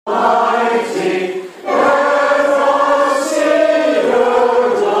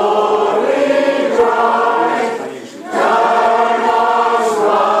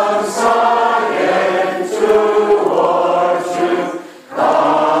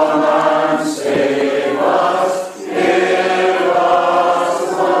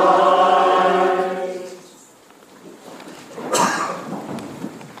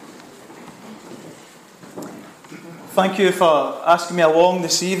Thank you for asking me along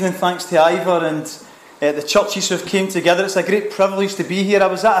this evening. Thanks to Ivor and the churches who have came together. It's a great privilege to be here. I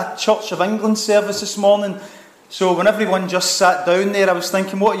was at a Church of England service this morning, so when everyone just sat down there, I was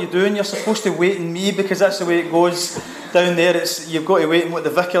thinking, what are you doing? You're supposed to wait in me, because that's the way it goes down there. You've got to wait in what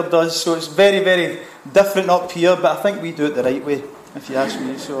the vicar does, so it's very, very different up here, but I think we do it the right way, if you ask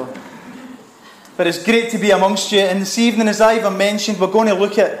me. But it's great to be amongst you, and this evening, as Ivor mentioned, we're going to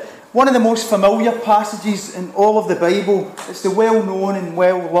look at one of the most familiar passages in all of the Bible. It's the well-known and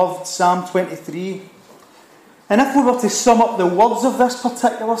well-loved Psalm 23. And if we were to sum up the words of this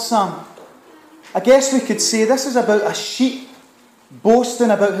particular psalm, I guess we could say this is about a sheep boasting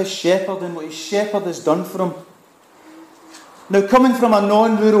about his shepherd and what his shepherd has done for him. Now, coming from a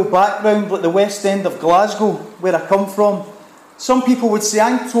non-rural background like the West End of Glasgow, where I come from, some people would say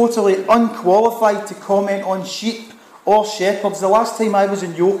I'm totally unqualified to comment on sheep or shepherds. The last time I was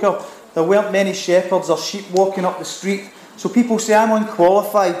in Yoker, there weren't many shepherds or sheep walking up the street, so people say I'm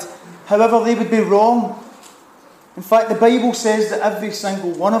unqualified. However, they would be wrong. In fact, the Bible says that every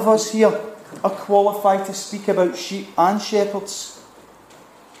single one of us here are qualified to speak about sheep and shepherds.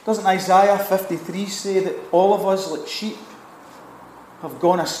 Doesn't Isaiah 53 say that all of us, like sheep, have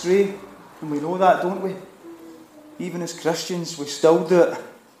gone astray? And we know that, don't we? Even as Christians, we still do it.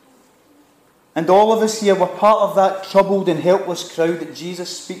 And all of us here were part of that troubled and helpless crowd that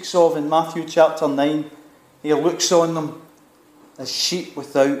Jesus speaks of in Matthew chapter 9. He looks on them as sheep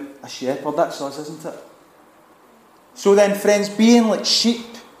without a shepherd. That's us, isn't it? So then, friends, being like sheep,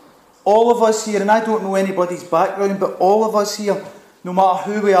 all of us here, and I don't know anybody's background, but all of us here, no matter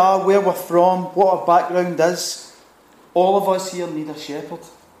who we are, where we're from, what our background is, all of us here need a shepherd.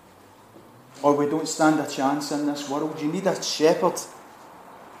 Or we don't stand a chance in this world. You need a shepherd.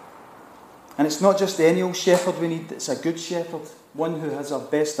 And it's not just any old shepherd we need, it's a good shepherd, one who has our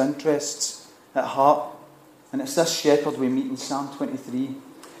best interests at heart. And it's this shepherd we meet in Psalm 23.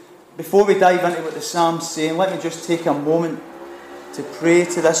 Before we dive into what the psalm's saying, let me just take a moment to pray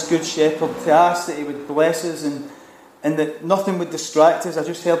to this good shepherd, to ask that he would bless us and that nothing would distract us. I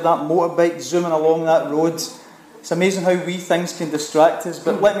just heard that motorbike zooming along that road. It's amazing how wee things can distract us,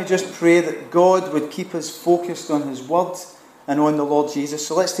 but let me just pray that God would keep us focused on his word and on the Lord Jesus.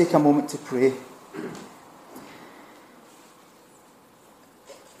 So let's take a moment to pray.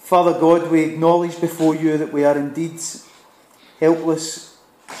 Father God, we acknowledge before you that we are indeed helpless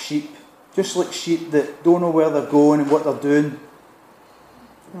sheep, just like sheep that don't know where they're going and what they're doing.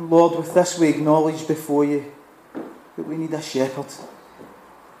 And Lord, with this we acknowledge before you that we need a shepherd.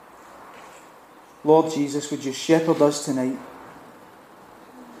 Lord Jesus, would you shepherd us tonight?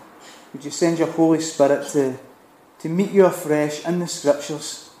 Would you send your Holy Spirit to meet you afresh in the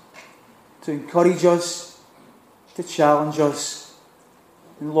Scriptures, to encourage us, to challenge us.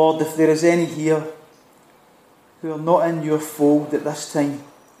 And Lord, if there is any here who are not in your fold at this time,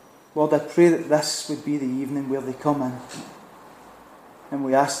 Lord, I pray that this would be the evening where they come in. And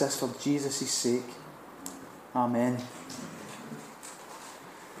we ask this for Jesus' sake. Amen.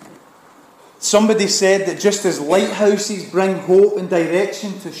 Somebody said that just as lighthouses bring hope and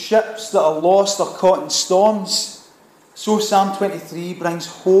direction to ships that are lost or caught in storms, so Psalm 23 brings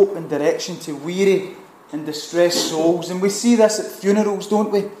hope and direction to weary and distressed souls. And we see this at funerals, don't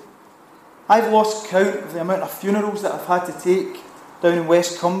we? I've lost count of the amount of funerals that I've had to take down in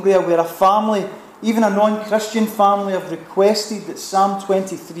West Cumbria, where a family, even a non-Christian family, have requested that Psalm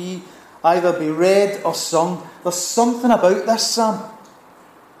 23 either be read or sung. There's something about this psalm.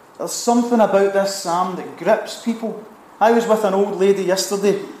 There's something about this psalm that grips people. I was with an old lady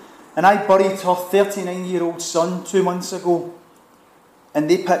yesterday, and I buried her 39-year-old son 2 months ago. And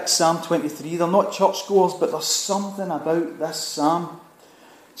they picked Psalm 23. They're not churchgoers, but there's something about this psalm.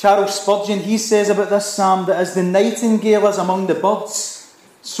 Charles Spurgeon, he says about this psalm that as the nightingale is among the birds,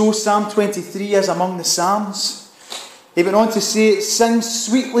 so Psalm 23 is among the psalms. He went on to say, it sings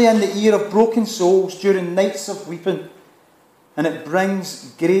sweetly in the ear of broken souls during nights of weeping, and it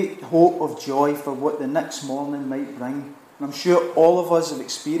brings great hope of joy for what the next morning might bring. And I'm sure all of us have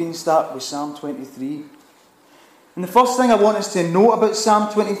experienced that with Psalm 23. And the first thing I want us to note about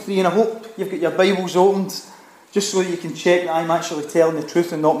Psalm 23, and I hope you've got your Bibles opened, just so that you can check that I'm actually telling the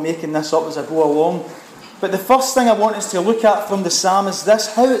truth and not making this up as I go along. But the first thing I want us to look at from the psalm is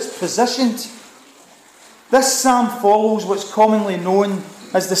this, how it's positioned. This psalm follows what's commonly known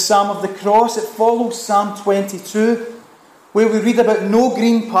as the Psalm of the Cross. It follows Psalm 22, where we read about no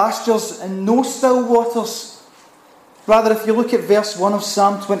green pastures and no still waters. Rather, if you look at verse 1 of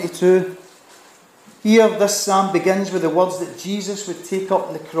Psalm 22, here this psalm begins with the words that Jesus would take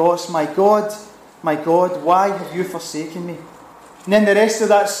up the cross, my God, why have you forsaken me? And then the rest of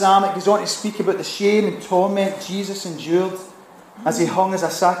that psalm, it goes on to speak about the shame and torment Jesus endured as he hung as a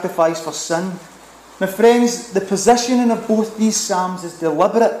sacrifice for sin. Now friends, the positioning of both these psalms is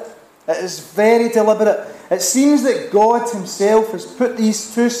deliberate. It is very deliberate. It seems that God himself has put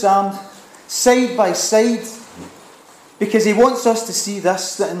these two psalms side by side because he wants us to see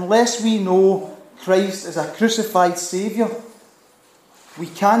this, that unless we know Christ as a crucified Saviour, we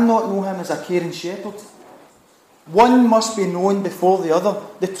cannot know him as a caring shepherd. One must be known before the other.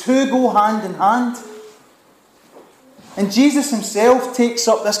 The two go hand in hand. And Jesus himself takes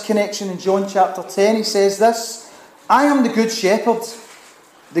up this connection in John chapter 10. He says this, I am the good shepherd.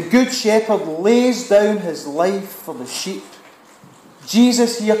 The good shepherd lays down his life for the sheep.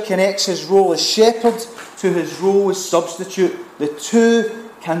 Jesus here connects his role as shepherd to his role as substitute. The two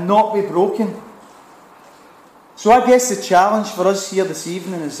cannot be broken. So I guess the challenge for us here this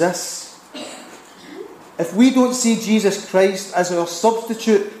evening is this. If we don't see Jesus Christ as our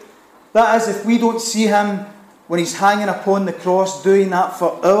substitute, that is, if we don't see him when he's hanging upon the cross doing that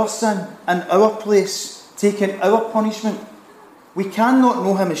for our sin and our place, taking our punishment, we cannot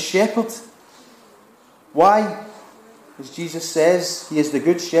know him as shepherd. Why? As Jesus says, he is the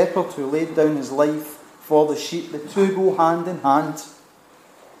good shepherd who laid down his life for the sheep. The two go hand in hand.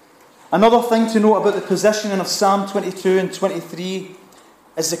 Another thing to note about the positioning of Psalm 22 and 23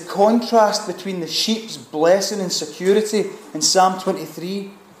 is the contrast between the sheep's blessing and security in Psalm 23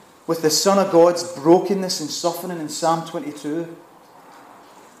 with the Son of God's brokenness and suffering in Psalm 22.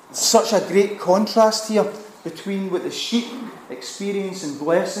 Such a great contrast here between what the sheep experienced in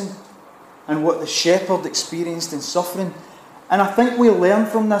blessing and what the shepherd experienced in suffering. And I think we learn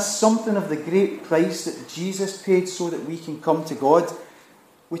from this something of the great price that Jesus paid so that we can come to God.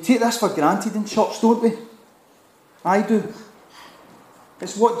 We take this for granted in church, don't we? I do.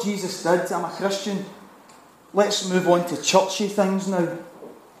 It's what Jesus did. I'm a Christian. Let's move on to churchy things now.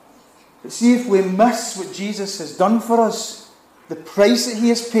 But see, if we miss what Jesus has done for us, the price that he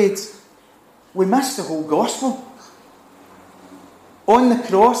has paid, we miss the whole gospel. On the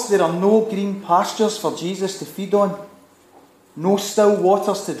cross, there are no green pastures for Jesus to feed on, no still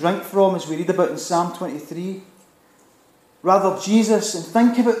waters to drink from, as we read about in Psalm 23. Rather, Jesus, and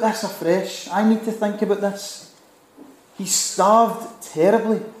think about this afresh, I need to think about this, he starved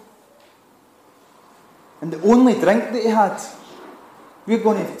terribly. And the only drink that he had, we're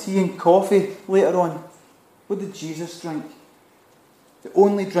going to have tea and coffee later on. What did Jesus drink? The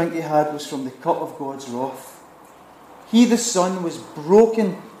only drink he had was from the cup of God's wrath. He, the Son, was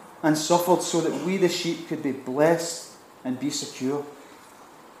broken and suffered so that we, the sheep, could be blessed and be secure.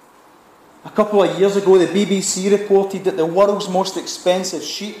 A couple of years ago, the BBC reported that the world's most expensive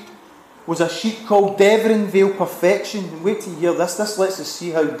sheep was a sheep called Devon Vale Perfection. And wait till you hear this. This lets us see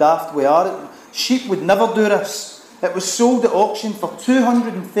how daft we are. Sheep would never do this. It was sold at auction for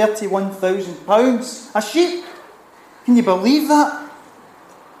 £231,000. A sheep! Can you believe that?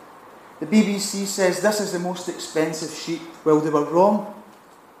 The BBC says this is the most expensive sheep. Well, they were wrong.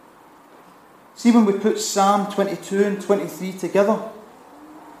 See, when we put Psalm 22 and 23 together,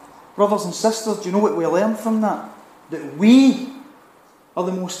 brothers and sisters, do you know what we learn from that? That we are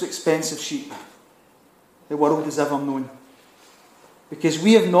the most expensive sheep the world has ever known. Because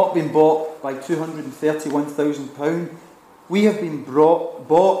we have not been bought by £231,000. We have been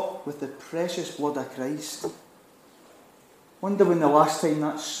bought with the precious blood of Christ. Wonder when the last time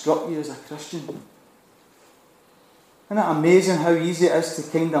that struck you as a Christian. Isn't it amazing how easy it is to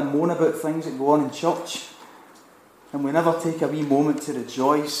kind of moan about things that go on in church? And we never take a wee moment to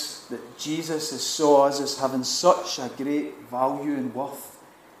rejoice that Jesus has saw us as having such a great value and worth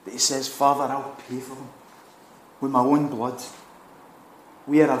that he says, Father, I'll pay for them with my own blood.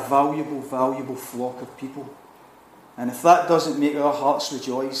 We are a valuable, valuable flock of people. And if that doesn't make our hearts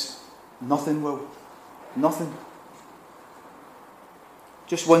rejoice, nothing will. Nothing.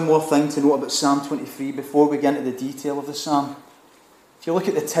 Just one more thing to note about Psalm 23 before we get into the detail of the psalm. If you look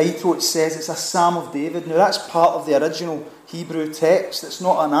at the title, it says it's a Psalm of David. Now that's part of the original Hebrew text. It's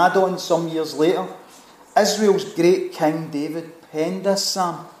not an add-on some years later. Israel's great king David penned this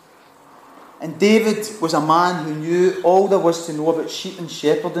psalm. And David was a man who knew all there was to know about sheep and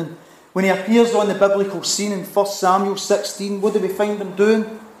shepherding. When he appears on the biblical scene in 1 Samuel 16, what do we find him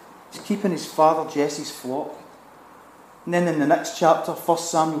doing? He's keeping his father Jesse's flock. And then in the next chapter, 1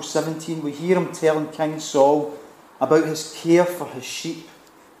 Samuel 17, we hear him telling King Saul about his care for his sheep.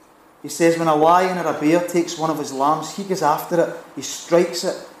 He says when a lion or a bear takes one of his lambs, he goes after it, he strikes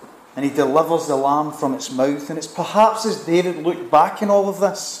it, and he delivers the lamb from its mouth. And it's perhaps as David looked back in all of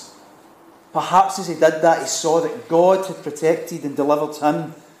this, perhaps as he did that, he saw that God had protected and delivered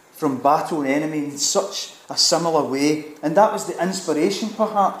him from battle and enemy in such a similar way. And that was the inspiration,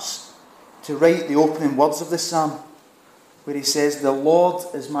 perhaps, to write the opening words of the psalm, where he says, "The Lord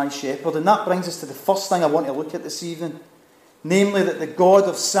is my shepherd." And that brings us to the first thing I want to look at this evening. Namely, that the God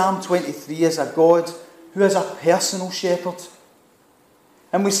of Psalm 23 is a God who is a personal shepherd.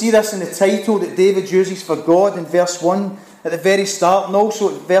 And we see this in the title that David uses for God in verse 1 at the very start, and also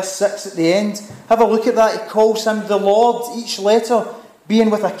at verse 6 at the end. Have a look at that. He calls him the Lord, each letter being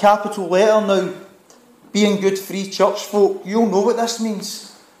with a capital letter. Now, being good free church folk, you'll know what this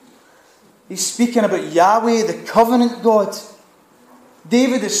means. He's speaking about Yahweh, the covenant God.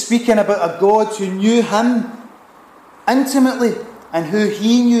 David is speaking about a God who knew him intimately and who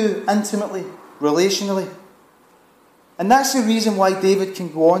he knew intimately, relationally. And that's the reason why David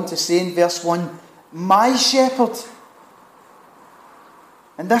can go on to say in verse 1, "My shepherd."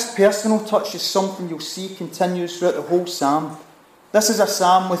 And this personal touch is something you'll see continues throughout the whole psalm. This is a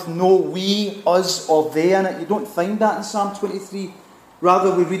psalm with no we, us, or they in it. You don't find that in Psalm 23.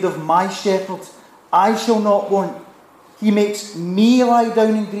 Rather, we read of my shepherd. I shall not want. He makes me lie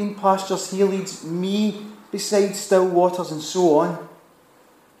down in green pastures. He leads me beside still waters, and so on.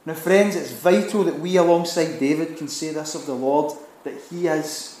 Now, friends, it's vital that we, alongside David, can say this of the Lord, that he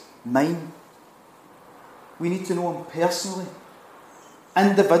is mine. We need to know him personally,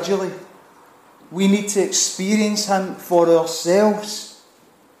 individually. We need to experience him for ourselves.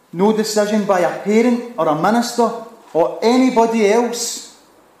 No decision by a parent or a minister or anybody else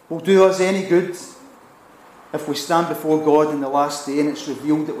will do us any good if we stand before God in the last day and it's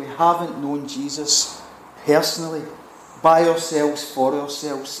revealed that we haven't known Jesus personally, by ourselves, for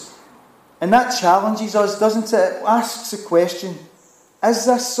ourselves. And that challenges us, doesn't it? It asks the question, is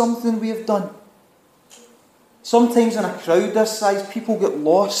this something we have done? Sometimes in a crowd this size, people get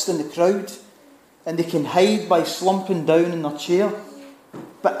lost in the crowd and they can hide by slumping down in their chair.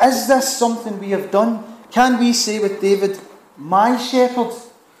 But is this something we have done? Can we say with David, my shepherd?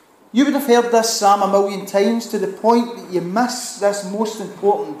 You would have heard this psalm a million times to the point that you miss this most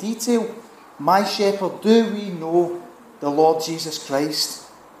important detail. My shepherd, do we know the Lord Jesus Christ?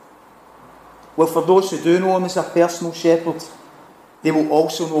 Well, for those who do know him as a personal shepherd, they will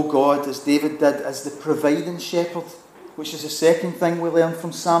also know God, as David did, as the providing shepherd, which is the second thing we learn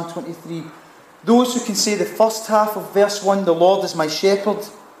from Psalm 23. Those who can say the first half of verse 1, the Lord is my shepherd,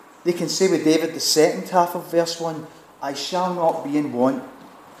 they can say with David the second half of verse 1, I shall not be in want.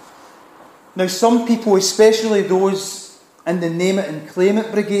 Now, some people, especially those in the name it and claim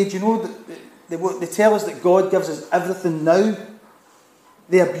it brigade, you know, they tell us that God gives us everything now.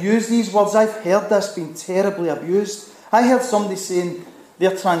 They abuse these words. I've heard this being terribly abused. I heard somebody saying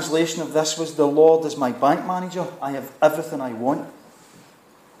their translation of this was, the Lord is my bank manager. I have everything I want.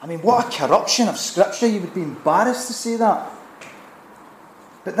 I mean, what a corruption of Scripture. You would be embarrassed to say that.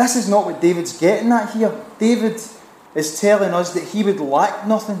 But this is not what David's getting at here. David is telling us that he would lack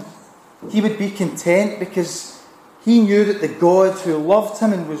nothing. He would be content because he knew that the God who loved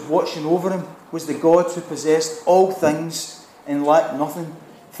him and was watching over him was the God who possessed all things and lacked nothing.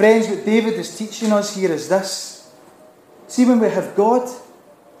 Friends, what David is teaching us here is this. See, when we have God,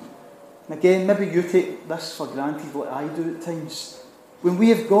 and again, maybe you take this for granted like I do at times. When we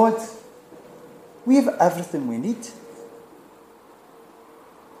have God, we have everything we need.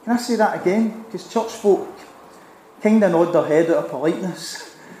 Can I say that again? Because church folk kind of nod their head out of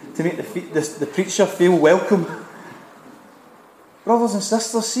politeness to make the preacher feel welcome. Brothers and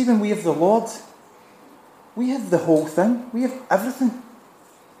sisters, see, when we have the Lord, we have the whole thing. We have everything.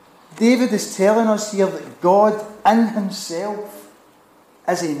 David is telling us here that God in himself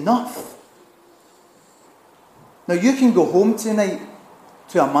is enough. Now, you can go home tonight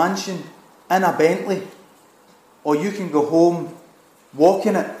to a mansion in a Bentley, or you can go home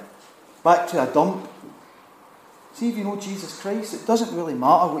walking it back to a dump. See, if you know Jesus Christ, it doesn't really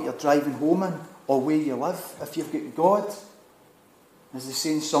matter what you're driving home in or where you live. If you've got God, as they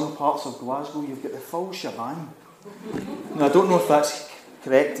say in some parts of Glasgow, you've got the full shebang. Now, I don't know if that's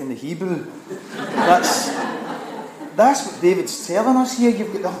correct in the Hebrew. That's what David's telling us here.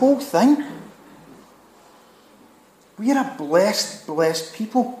 You've got the whole thing. We are a blessed, blessed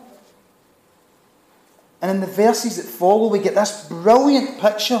people. And in the verses that follow, we get this brilliant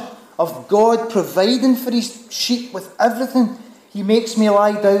picture of God providing for his sheep with everything. He makes me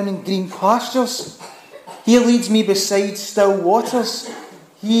lie down in green pastures. He leads me beside still waters.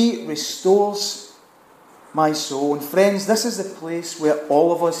 He restores my soul. And friends, this is the place where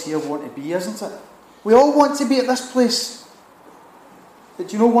all of us here want to be, isn't it? We all want to be at this place. But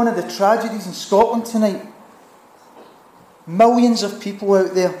do you know one of the tragedies in Scotland tonight? Millions of people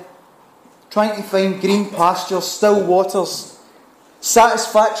out there trying to find green pastures, still waters,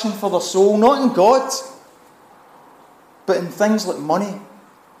 satisfaction for their soul, not in God, but in things like money,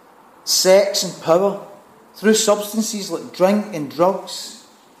 sex and power, through substances like drink and drugs,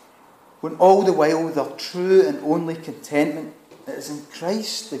 when all the while their true and only contentment is in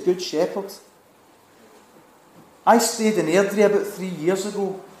Christ, the Good Shepherd. I stayed in Airdrie about 3 years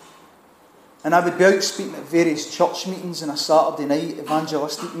ago, and I would be out speaking at various church meetings on a Saturday night,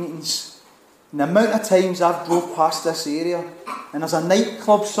 evangelistic meetings. And the amount of times I've drove past this area, and there's a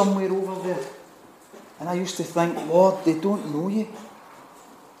nightclub somewhere over there, and I used to think, Lord, they don't know you.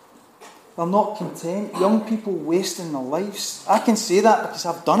 They're not content. Young people wasting their lives. I can say that because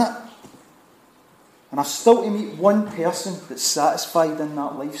I've done it. And I've still to meet one person that's satisfied in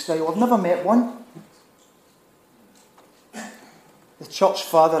that lifestyle. I've never met one. The church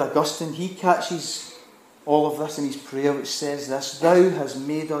father Augustine, he catches all of this in his prayer, which says this: Thou hast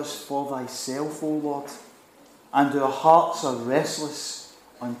made us for thyself, O Lord, and our hearts are restless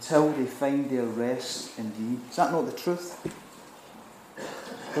until they find their rest in thee. Is that not the truth?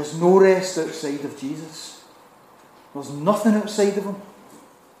 There's no rest outside of Jesus. There's nothing outside of him.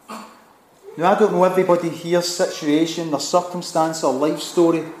 Now, I don't know everybody here's situation, their circumstance, or life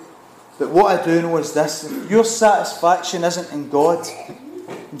story, but what I do know is this: if your satisfaction isn't in God,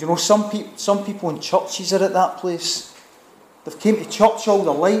 and you know, some people in churches are at that place. They've came to church all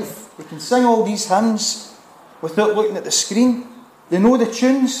their life. They can sing all these hymns without looking at the screen. They know the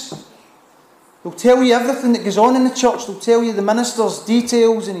tunes. They'll tell you everything that goes on in the church. They'll tell you the minister's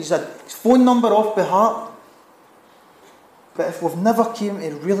details and his phone number off by heart. But if we've never came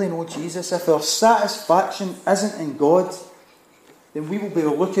to really know Jesus, if our satisfaction isn't in God, then we will be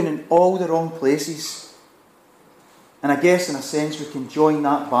looking in all the wrong places. And I guess in a sense we can join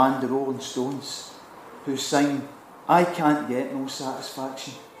that band, the Rolling Stones, who sing, I can't get no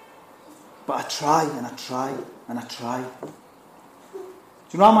satisfaction. But I try and I try and I try.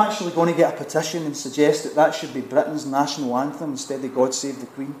 Do you know, I'm actually going to get a petition and suggest that should be Britain's national anthem instead of God Save the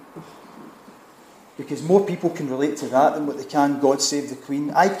Queen. Because more people can relate to that than what they can God Save the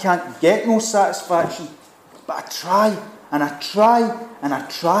Queen. I can't get no satisfaction, but I try and I try and I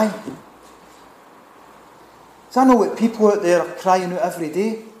try. So I know what people out there are crying out every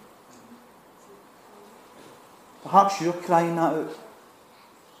day. Perhaps you're crying that out.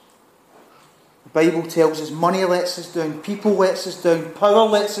 The Bible tells us money lets us down, people lets us down, power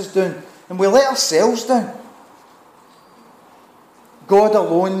lets us down, and we let ourselves down. God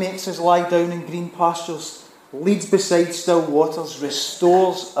alone makes us lie down in green pastures, leads beside still waters,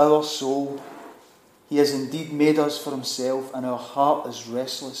 restores our soul. He has indeed made us for himself, and our heart is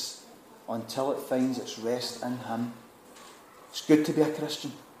restless until it finds its rest in him. It's good to be a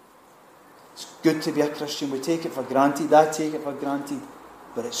Christian. It's good to be a Christian. We take it for granted. I take it for granted.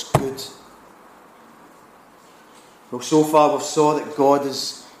 But it's good. Well, so far we've saw that God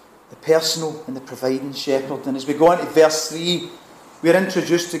is the personal and the providing shepherd. And as we go into verse 3, we're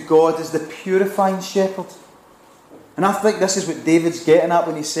introduced to God as the purifying shepherd. And I think this is what David's getting at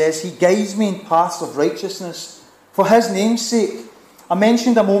when he says, He guides me in paths of righteousness for his name's sake. I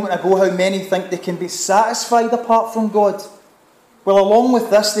mentioned a moment ago how many think they can be satisfied apart from God. Well, along with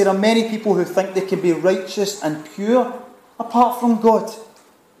this, there are many people who think they can be righteous and pure apart from God.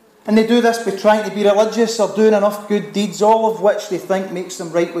 And they do this by trying to be religious or doing enough good deeds, all of which they think makes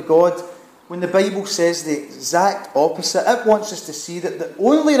them right with God, when the Bible says the exact opposite. It wants us to see that the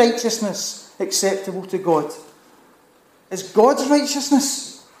only righteousness acceptable to God is God's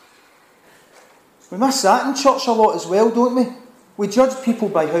righteousness. We miss that in church a lot as well, don't we? We judge people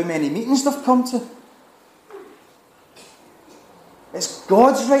by how many meetings they've come to. It's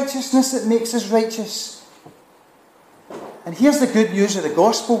God's righteousness that makes us righteous. And here's the good news of the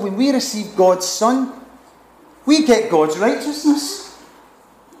gospel. When we receive God's Son, we get God's righteousness.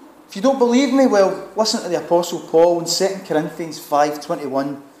 If you don't believe me, well, listen to the Apostle Paul in 2 Corinthians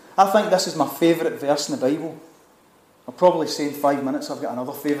 5:21. I think this is my favourite verse in the Bible. I'll probably say in 5 minutes I've got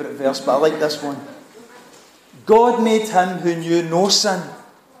another favourite verse, but I like this one. God made him who knew no sin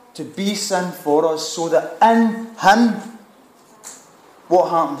to be sin for us, so that in him, what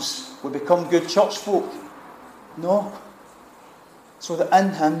happens? We become good church folk? No. So that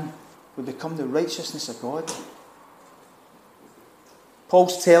in him we become the righteousness of God.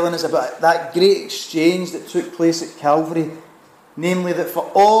 Paul's telling us about that great exchange that took place at Calvary namely that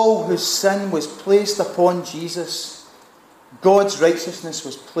for all whose sin was placed upon Jesus, God's righteousness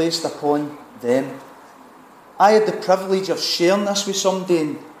was placed upon them. I had the privilege of sharing this with somebody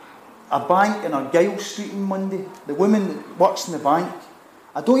in a bank in Argyle Street on Monday. The woman that works in the bank.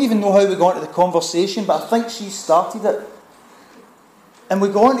 I don't even know how we got into the conversation, but I think she started it. And we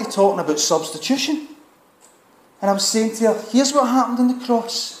got into talking about substitution. And I was saying to her, here's what happened on the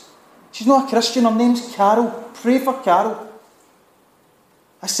cross. She's not a Christian, her name's Carol. Pray for Carol.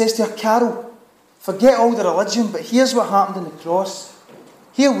 I says to her, Carol, forget all the religion, but here's what happened on the cross.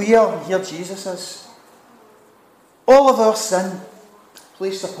 Here we are, and here Jesus is. All of our sin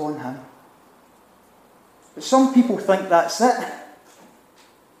placed upon him. But some people think that's it.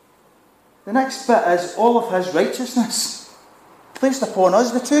 The next bit is all of his righteousness placed upon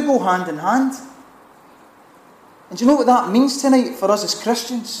us. The two go hand in hand. And do you know what that means tonight for us as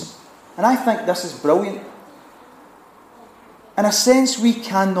Christians? And I think this is brilliant. In a sense, we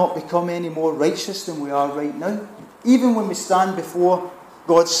cannot become any more righteous than we are right now, even when we stand before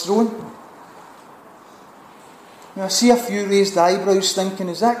God's throne. I see a few raised eyebrows thinking,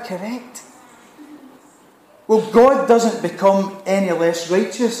 is that correct? Well, God doesn't become any less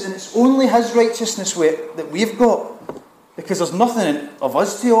righteous, and it's only his righteousness that we've got, because there's nothing of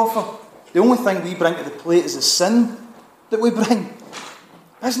us to offer. The only thing we bring to the plate is the sin that we bring.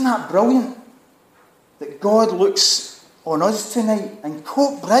 Isn't that brilliant? That God looks on us tonight in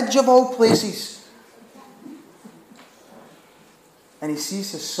Coatbridge of all places, and he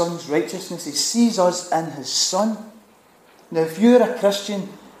sees his Son's righteousness. He sees us in his Son. Now, if you're a Christian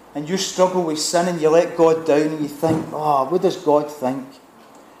and you struggle with sin and you let God down and you think, what does God think?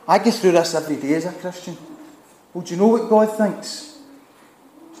 I go through this every day as a Christian. Well, do you know what God thinks?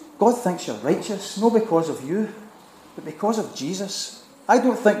 God thinks you're righteous, not because of you, but because of Jesus. I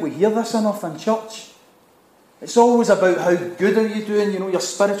don't think we hear this enough in church. It's always about how good are you doing, your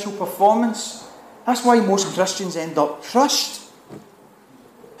spiritual performance. That's why most Christians end up crushed.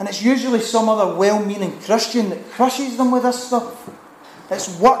 And it's usually some other well-meaning Christian that crushes them with this stuff.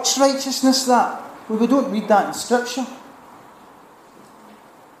 It's works righteousness that. Well, we don't read that in Scripture.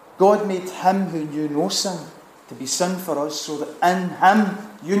 God made him who knew no sin to be sin for us, so that in him,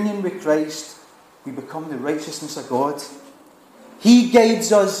 union with Christ, we become the righteousness of God. He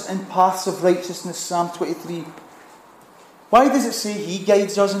guides us in paths of righteousness, Psalm 23. Why does it say he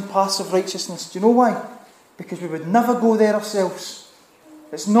guides us in paths of righteousness? Do you know why? Because we would never go there ourselves.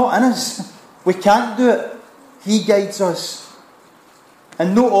 It's not in us. We can't do it. He guides us.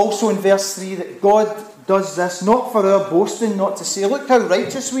 And note also in verse 3 that God does this not for our boasting, not to say, look how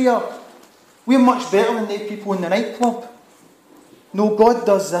righteous we are. We're much better than the people in the nightclub. No, God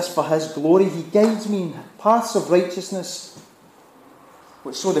does this for his glory. He guides me in paths of righteousness,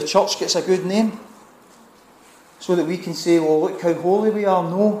 so the church gets a good name, so that we can say, well, look how holy we are.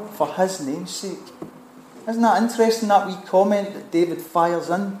 No, for his name's sake. Isn't that interesting, that wee comment that David fires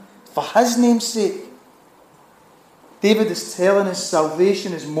in? For his name's sake. David is telling us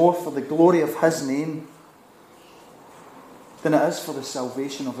salvation is more for the glory of his name than it is for the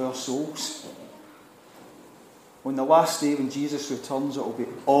salvation of our souls. On the last day when Jesus returns, it will be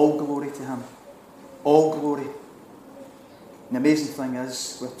all glory to him. All glory. And the amazing thing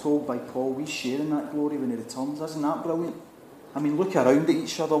is, we're told by Paul, we share in that glory when he returns. Isn't that brilliant? I mean, look around at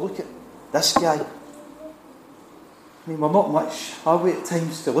each other. Look at this guy. I mean, we're not much, are we, at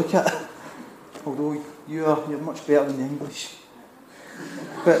times to look at? Although you're much better than the English.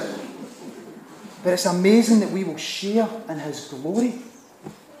 But it's amazing that we will share in his glory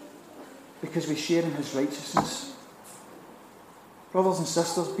because we share in his righteousness. Brothers and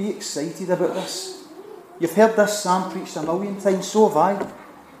sisters, be excited about this. You've heard this psalm preached a million times, so have I.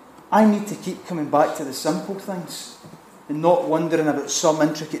 I need to keep coming back to the simple things and not wondering about some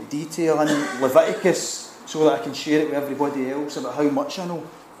intricate detail in Leviticus so that I can share it with everybody else about how much I know.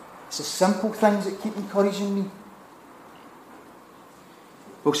 It's the simple things that keep encouraging me.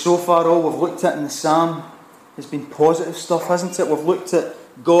 Well, so far all we've looked at in the psalm has been positive stuff, hasn't it? We've looked at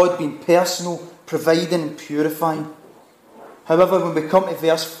God being personal, providing and purifying. However, when we come to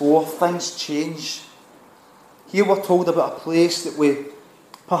verse 4, things change. Here we're told about a place that we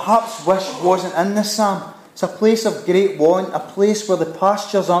perhaps wish wasn't in this psalm. It's a place of great want, a place where the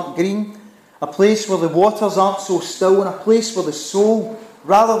pastures aren't green, a place where the waters aren't so still, and a place where the soul,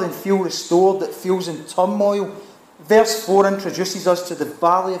 rather than feel restored, that feels in turmoil. Verse 4 introduces us to the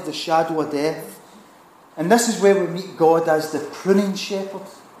valley of the shadow of death. And this is where we meet God as the pruning shepherd.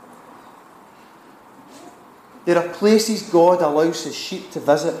 There are places God allows his sheep to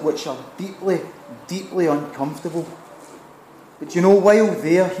visit which are deeply, deeply uncomfortable. But you know, while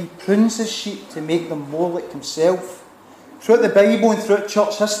there, he prunes his sheep to make them more like himself, Throughout the Bible and throughout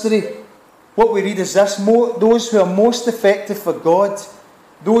church history, what we read is this: those who are most effective for God,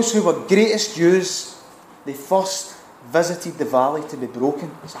 those who were greatest Jews, they first visited the valley to be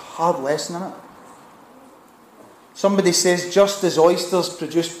broken. It's a hard lesson, isn't it? Somebody says, just as oysters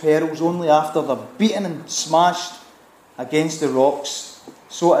produce pearls only after they're beaten and smashed against the rocks,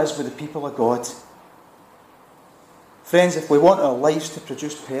 so it is with the people of God. Friends, if we want our lives to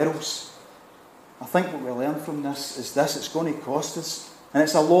produce pearls, I think what we learn from this is this: it's going to cost us. And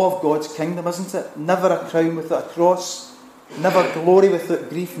it's a law of God's kingdom, isn't it? Never a crown without a cross, never glory without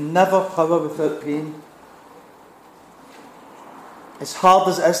grief, never power without pain. As hard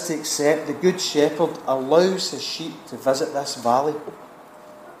as it is to accept, the Good Shepherd allows his sheep to visit this valley.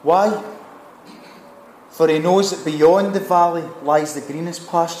 Why? For he knows that beyond the valley lies the greenest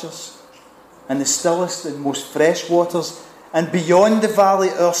pastures and the stillest and most fresh waters. And beyond the valley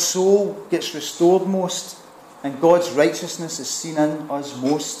our soul gets restored most, and God's righteousness is seen in us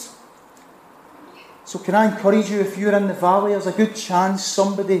most. So can I encourage you, if you're in the valley, there's a good chance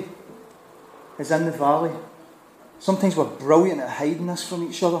somebody is in the valley. Sometimes we're brilliant at hiding this from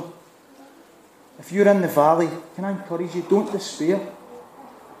each other. If you're in the valley, can I encourage you, don't despair.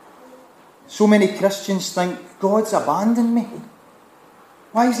 So many Christians think, God's abandoned me.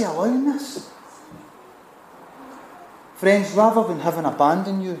 Why is he allowing this? Friends, rather than having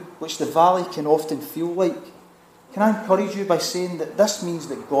abandoned you, which the valley can often feel like, can I encourage you by saying that this means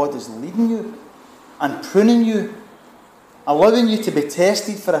that God is leading you and pruning you, allowing you to be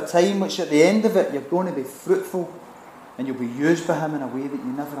tested for a time which at the end of it you're going to be fruitful and you'll be used by him in a way that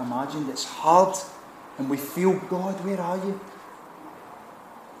you never imagined. It's hard and we feel, God, where are you?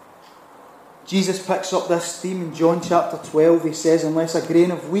 Jesus picks up this theme in John chapter 12. He says, unless a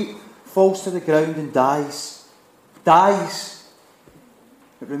grain of wheat falls to the ground and dies,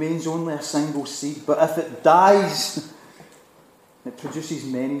 it remains only a single seed. But if it dies, it produces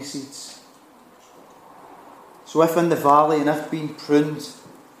many seeds. So if in the valley and if being pruned,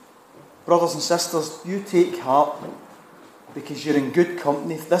 brothers and sisters, you take heart, because you're in good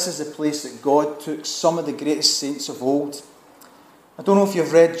company. This is the place that God took some of the greatest saints of old. I don't know if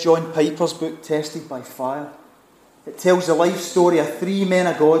you've read John Piper's book, Tested by Fire. It tells the life story of 3 men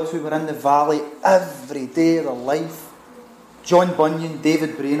of God who were in the valley every day of their life. John Bunyan,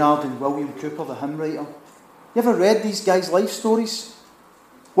 David Brainerd and William Cooper, the hymn writer. You ever read these guys' life stories?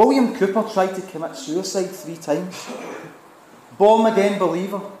 William Cooper tried to commit suicide 3 times. Born-again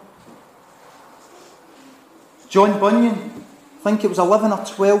believer. John Bunyan, I think it was 11 or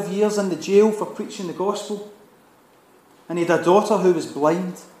 12 years in the jail for preaching the gospel. And he had a daughter who was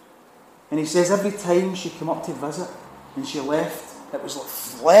blind. And he says every time she came up to visit and she left, it was like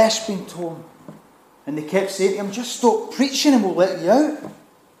flesh being torn. And they kept saying to him, just stop preaching and we'll let you out.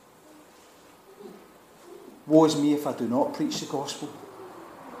 Woe is me if I do not preach the gospel.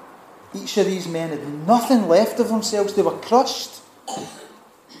 Each of these men had nothing left of themselves. They were crushed.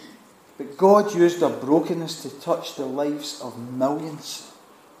 But God used their brokenness to touch the lives of millions.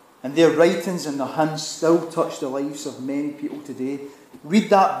 And their writings and their hymns still touch the lives of many people today. Read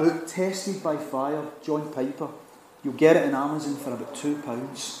that book, Tested by Fire, John Piper. You'll get it on Amazon for about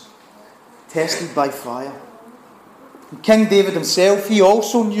 £2. Tested by Fire. And King David himself, he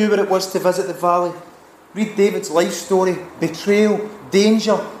also knew what it was to visit the valley. Read David's life story, betrayal,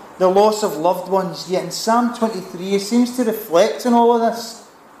 danger, the loss of loved ones. Yet in Psalm 23, he seems to reflect on all of this.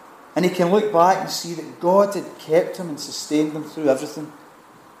 And he can look back and see that God had kept him and sustained him through everything.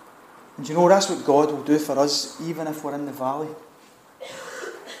 And you know, that's what God will do for us, even if we're in the valley.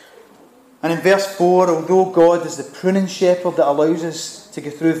 And in verse 4, although God is the pruning shepherd that allows us to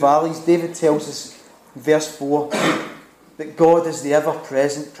go through valleys, David tells us in verse 4 that God is the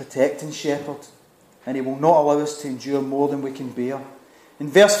ever-present protecting shepherd, and he will not allow us to endure more than we can bear. In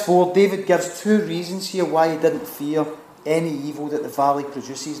verse 4, David gives 2 reasons here why he didn't fear any evil that the valley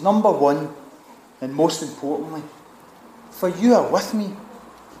produces. Number 1, and most importantly, for you are with me.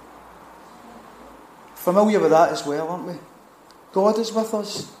 Familiar with that as well, aren't we? God is with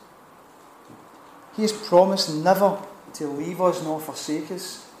us. He has promised never to leave us nor forsake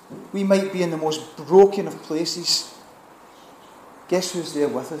us. We might be in the most broken of places. Guess who's there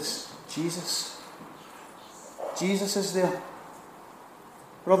with us? Jesus. Jesus is there.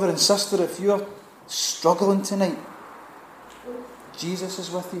 Brother and sister, if you're struggling tonight, Jesus is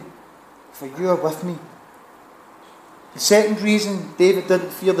with you. For you are with me. The second reason David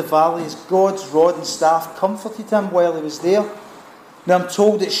didn't fear the valley is God's rod and staff comforted him while he was there. Now I'm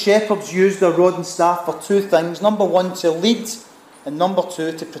told that shepherds use their rod and staff for 2 things. Number 1, to lead, and number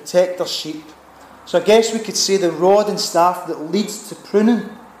 2, to protect their sheep. So I guess we could say the rod and staff that leads to pruning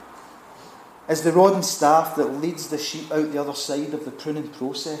is the rod and staff that leads the sheep out the other side of the pruning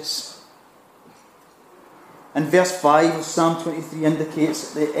process. And verse 5 of Psalm 23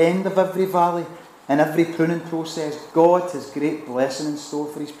 indicates at the end of every valley and every pruning process, God has great blessing in store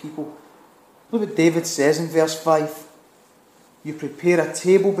for his people. Look what David says in verse 5. You prepare a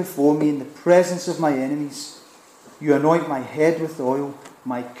table before me in the presence of my enemies. You anoint my head with oil.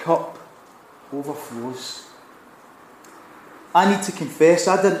 My cup overflows. I need to confess,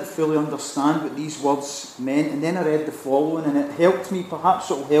 I didn't fully understand what these words meant, and then I read the following, and it helped me.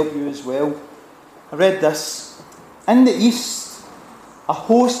 Perhaps it will help you as well. I read this. In the East, a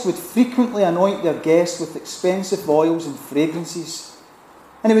host would frequently anoint their guests with expensive oils and fragrances,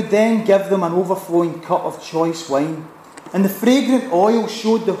 and he would then give them an overflowing cup of choice wine. And the fragrant oil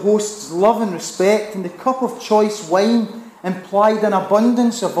showed the host's love and respect, and the cup of choice wine implied an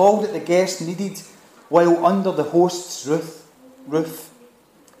abundance of all that the guest needed while under the host's roof.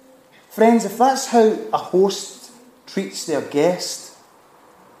 Friends, if that's how a host treats their guest,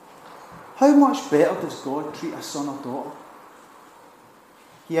 how much better does God treat a son or daughter?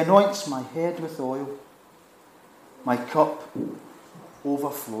 He anoints my head with oil. My cup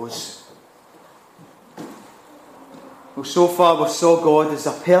overflows. Well, so far we saw God as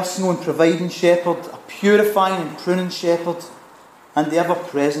a personal and providing shepherd, a purifying and pruning shepherd, and the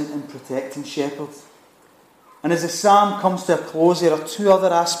ever-present and protecting shepherd. And as the psalm comes to a close, there are two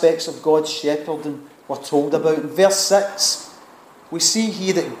other aspects of God's shepherding we're told about. In verse 6, we see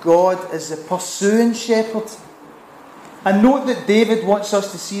here that God is the pursuing shepherd. And note that David wants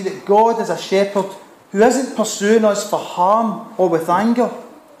us to see that God is a shepherd who isn't pursuing us for harm or with anger,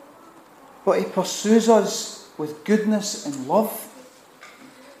 but he pursues us with goodness and love.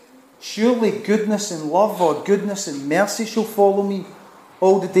 Surely goodness and love, or goodness and mercy, shall follow me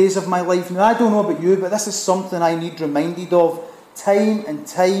all the days of my life. Now, I don't know about you, but this is something I need reminded of time and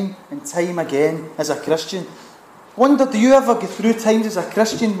time and time again as a Christian. Wonder, do you ever go through times as a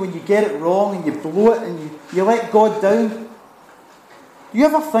Christian when you get it wrong and you blow it and you let God down? Do you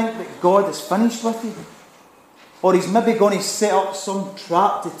ever think that God is finished with you? Or he's maybe going to set up some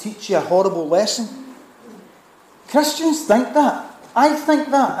trap to teach you a horrible lesson? Christians think that. I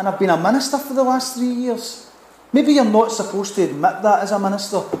think that, and I've been a minister for the last 3 years. Maybe you're not supposed to admit that as a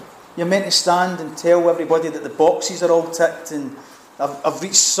minister. You're meant to stand and tell everybody that the boxes are all ticked and I've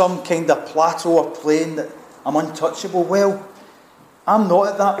reached some kind of plateau or plane that I'm untouchable. Well, I'm not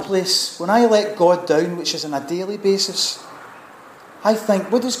at that place. When I let God down, which is on a daily basis, I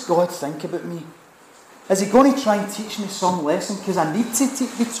think, what does God think about me? Is he going to try and teach me some lesson because I need to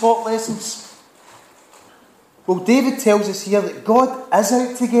be taught lessons? Well, David tells us here that God is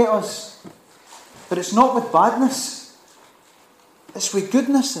out to get us. But it's not with badness. It's with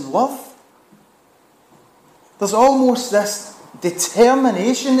goodness and love. There's almost this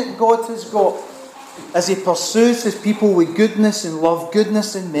determination that God has got as he pursues his people with goodness and love,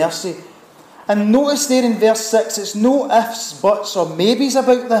 goodness and mercy. And notice there in verse 6, it's no ifs, buts or maybes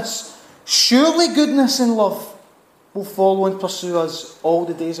about this. Surely goodness and love will follow and pursue us all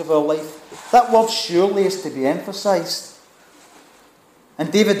the days of our life. That word surely is to be emphasised.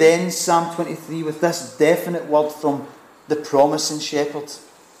 And David ends Psalm 23 with this definite word from the promising shepherd.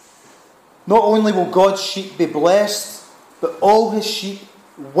 Not only will God's sheep be blessed, but all his sheep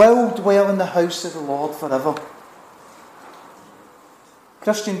will dwell in the house of the Lord forever.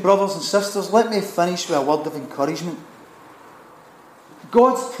 Christian brothers and sisters, let me finish with a word of encouragement.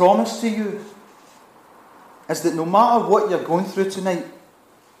 God's promise to you is that no matter what you're going through tonight,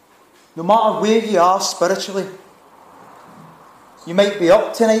 no matter where you are spiritually, you might be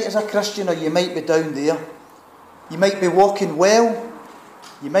up tonight as a Christian, or you might be down there. You might be walking well.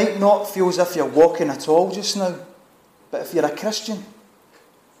 You might not feel as if you're walking at all just now. But if you're a Christian,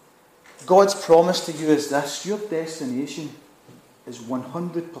 God's promise to you is this: your destination is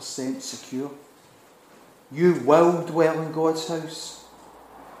 100% secure. You will dwell in God's house.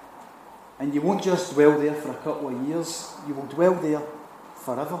 And you won't just dwell there for a couple of years. You will dwell there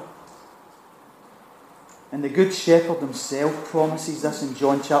forever. And the Good Shepherd himself promises this in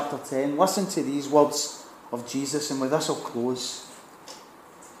John chapter 10. Listen to these words of Jesus, and with this I'll close.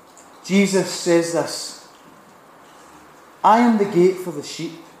 Jesus says this: I am the gate for the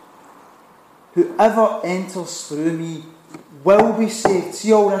sheep. Whoever enters through me will be saved.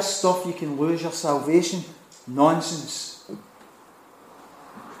 See all this stuff, you can lose your salvation? Nonsense.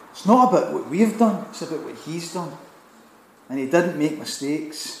 It's not about what we've done, it's about what he's done. And he didn't make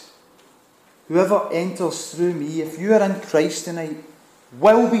mistakes. Whoever enters through me, if you are in Christ tonight,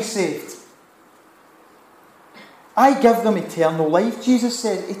 will be saved. I give them eternal life, Jesus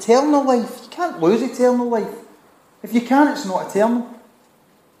said. Eternal life. You can't lose eternal life. If you can, it's not eternal.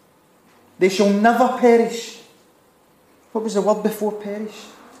 They shall never perish. What was the word before perish?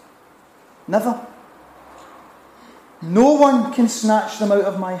 Never. No one can snatch them out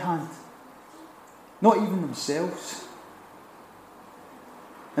of my hand. Not even themselves.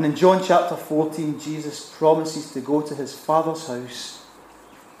 And in John chapter 14, Jesus promises to go to his Father's house,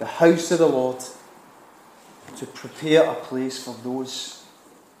 the house of the Lord, to prepare a place for those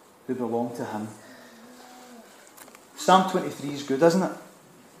who belong to him. Psalm 23 is good, isn't it?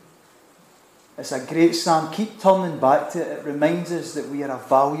 It's a great psalm. Keep turning back to it. It reminds us that we are a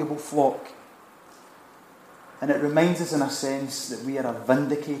valuable flock. And it reminds us in a sense that we are a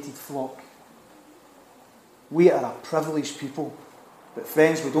vindicated flock. We are a privileged people. But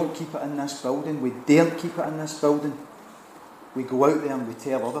friends, we don't keep it in this building. We daren't keep it in this building. We go out there and we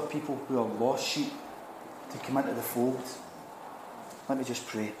tell other people who are lost sheep to come into the fold. Let me just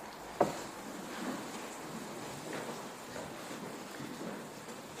pray.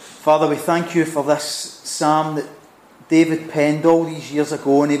 Father, we thank you for this psalm that David penned all these years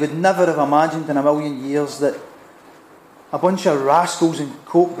ago, and he would never have imagined in a million years that a bunch of rascals in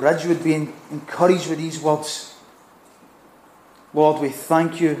Cope Bridge would be encouraged with these words. Lord, we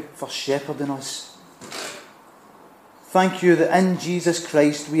thank you for shepherding us. Thank you that in Jesus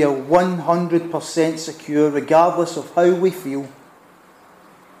Christ we are 100% secure regardless of how we feel.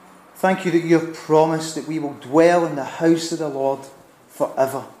 Thank you that you have promised that we will dwell in the house of the Lord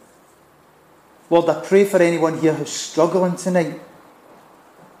forever. Lord, I pray for anyone here who's struggling tonight,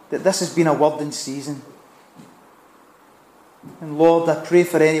 that this has been a word in season. And Lord, I pray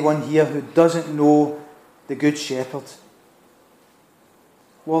for anyone here who doesn't know the Good Shepherd.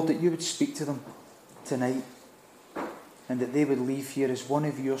 Lord, that you would speak to them tonight, and that they would leave here as one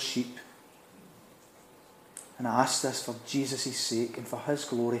of your sheep. And I ask this for Jesus' sake and for his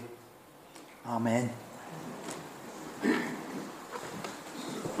glory. Amen.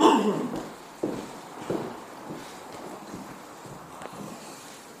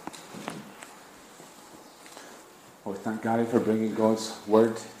 Well, we thank Gary for bringing God's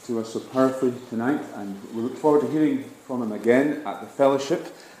word to us so powerfully tonight, and we look forward to hearing from him again at the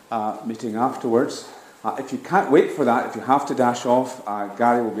fellowship meeting afterwards. If you can't wait for that, if you have to dash off,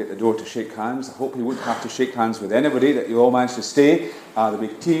 Gary will be at the door to shake hands. I hope he won't have to shake hands with anybody, that you all manage to stay. There'll be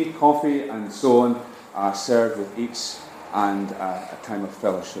tea, coffee and so on served with eats, and a time of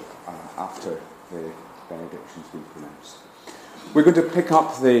fellowship after the benediction's been pronounced. We're going to pick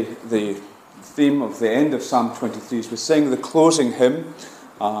up the theme of the end of Psalm 23 as we sing the closing hymn,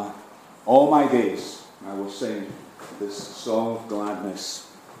 All My Days. I will sing this song of gladness.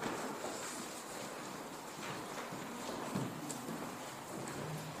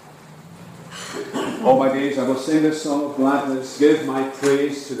 All my days I will sing this song of gladness, give my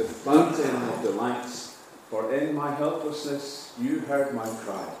praise to the fountain of delights, for in my helplessness you heard my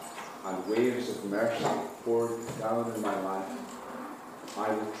cry, and waves of mercy poured down in my life.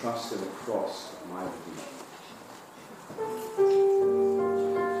 I will trust in the cross of my Redeemer.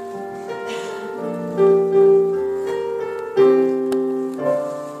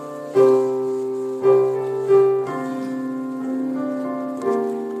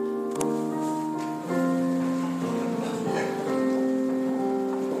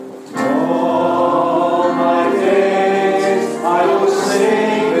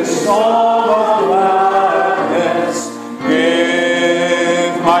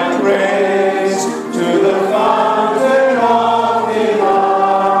 My praise to the fountain of delight.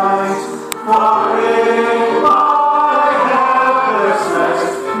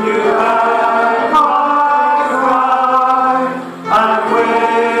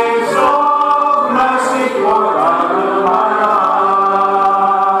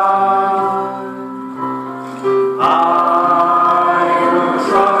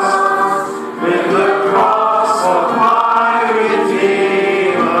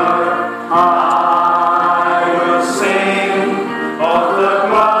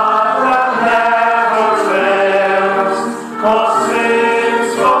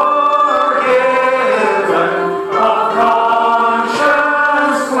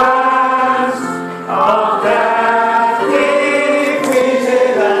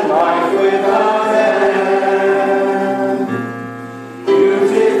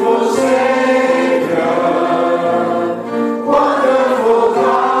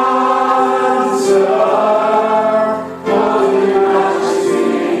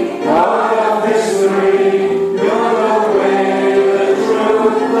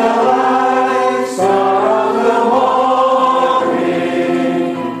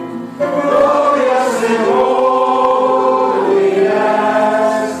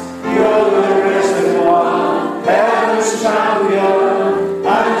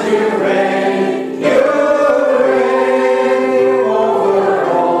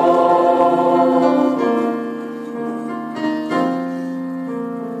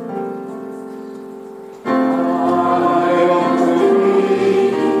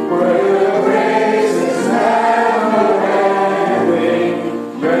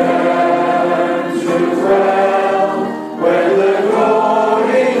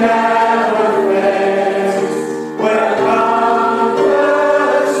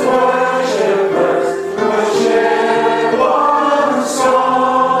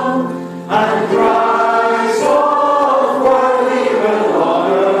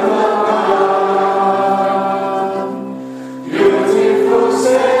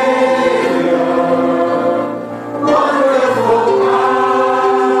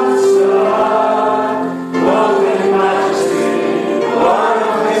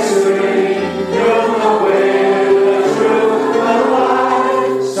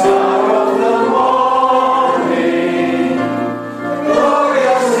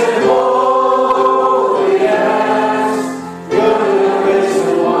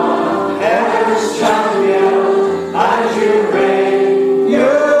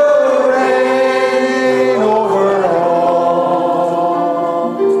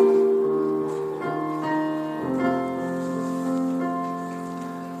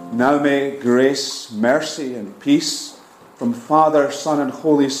 Now may grace, mercy, and peace from Father, Son, and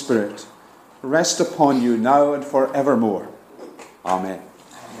Holy Spirit rest upon you now and forevermore. Amen. Amen.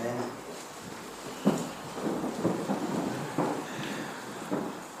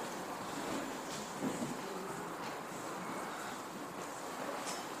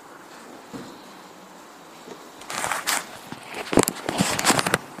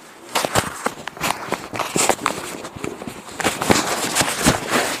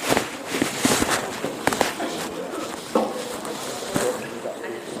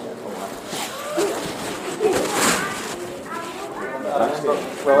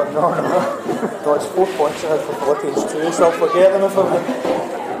 Well, no, it's 4 points I had for Philippians 2, so I'll forget them if I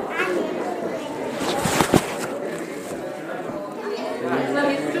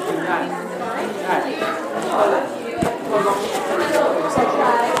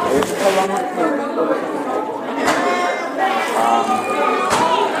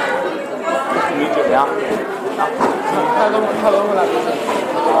Immediately after. How long will that be?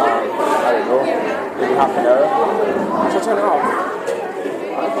 I don't know. Maybe half an hour. So turn it off.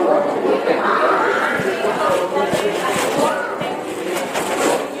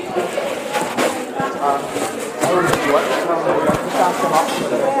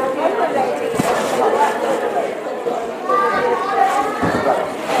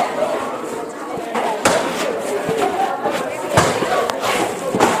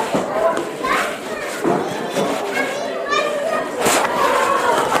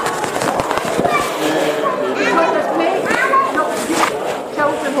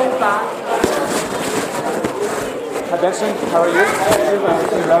 Benson, how are you?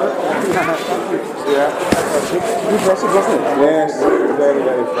 Yeah. Good message, wasn't it? Yes, very,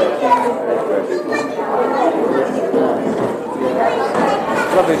 very fresh.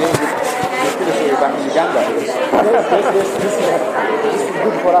 Lovely day. It's good to see you back in Uganda. This is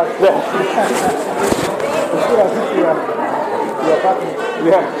good for us. It's good as if you are back.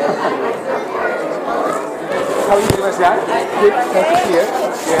 Yeah. How are you doing, Sam? Good. Nice to see you.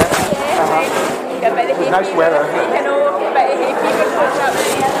 Yeah. It's nice weather.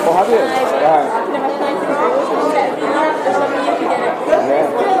 Oh, have you? Yeah.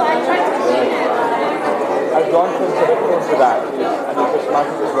 I've gone to that, and it's just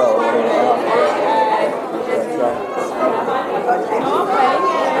massive as well.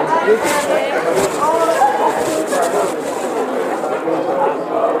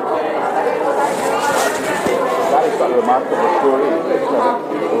 That is quite a remarkable story.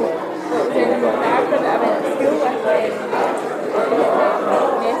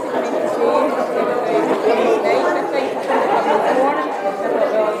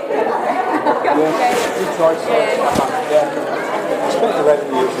 Good choice. I spent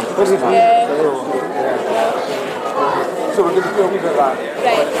 11 years in prison. So we're going to do a wee bit of that.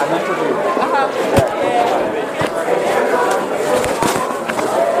 An interview.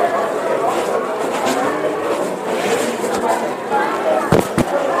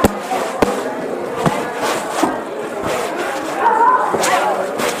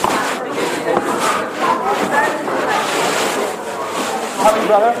 Happy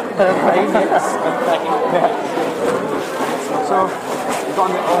brother? Yes. So, you got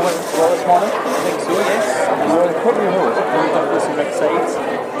on the all this morning? I think so, yes. What do you know? We've done this in Rick Sides.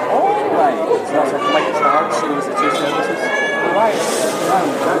 Oh, right. So that's like Mike Charles, so it's the two services. Right.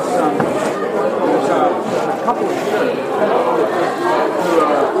 That's, there's a couple of here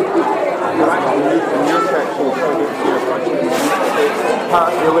who are actually moved from your section to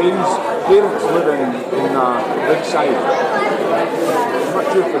Elaine's parents live in Rick Side. I'm not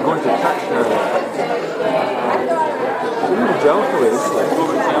sure if they're going to church now. It's a little Jellicoe, isn't it?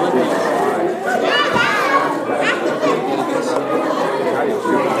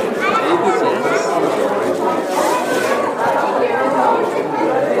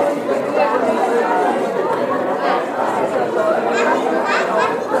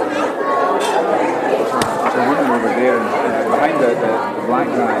 There's a woman over there, and behind the black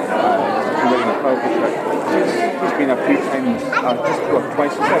guy, wearing a purple shirt. He's been a few times, just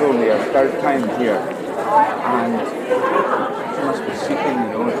twice, he's had only a third time here, and he must be seeking,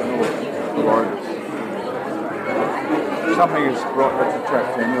 the Lord. Something has brought her to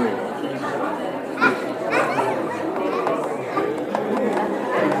church anyway.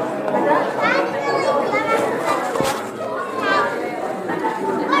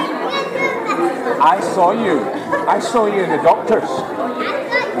 I saw you in the doctors.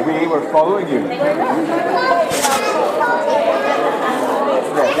 We were following you.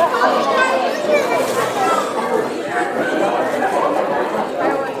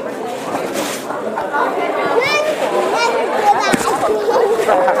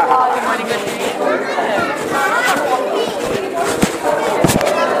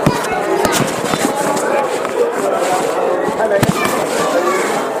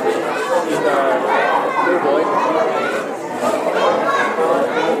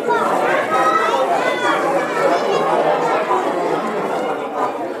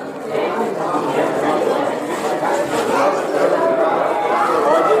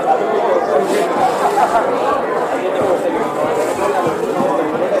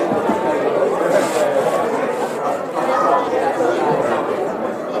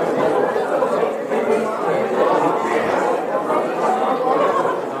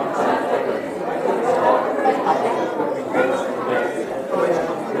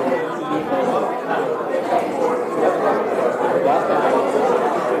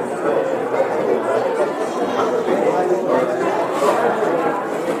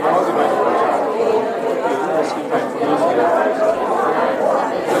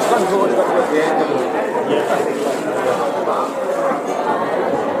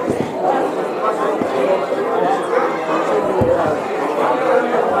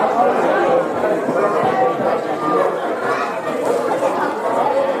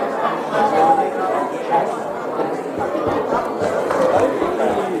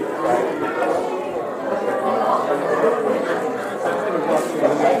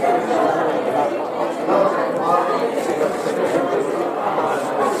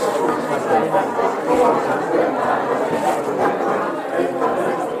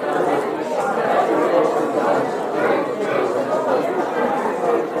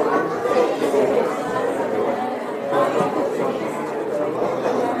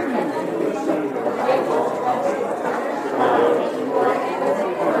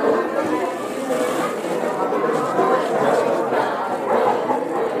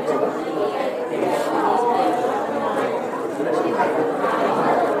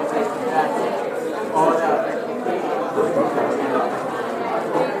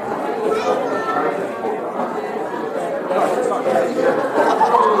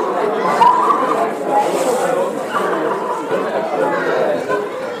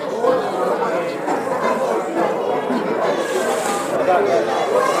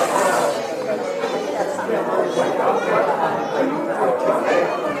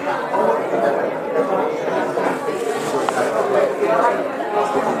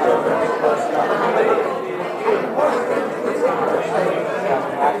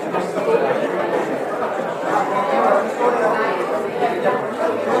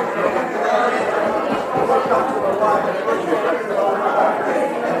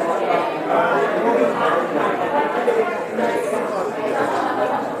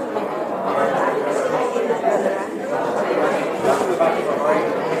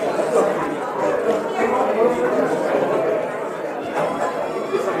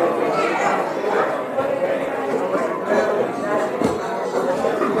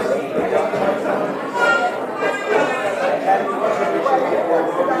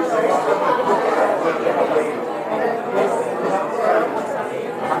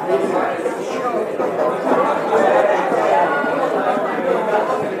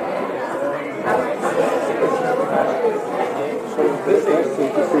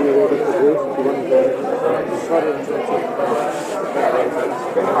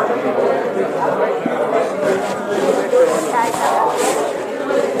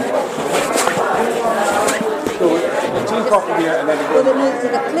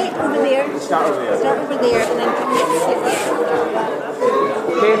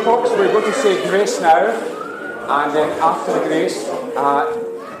 Okay, folks, we're going to say grace now, and then after the grace,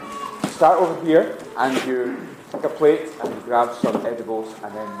 start over here, and you take a plate and you grab some edibles,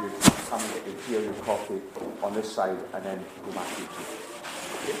 and then you come and get your tea or your coffee on this side, and then go back to your tea.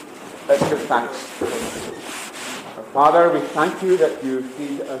 Let's give thanks. Our Father, we thank you that you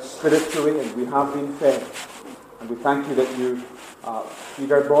feed us spiritually, and we have been fed. And we thank you that you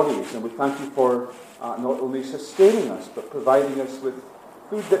feed our bodies, and we thank you for not only sustaining us, but providing us with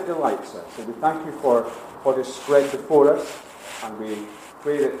food that delights us. And we thank you for what is spread before us, and we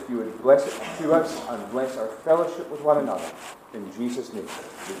pray that you would bless it to us and bless our fellowship with one another. In Jesus' name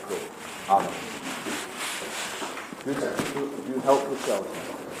we pray. Amen. You help yourselves.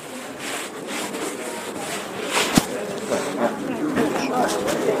 A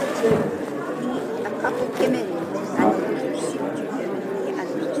couple came in and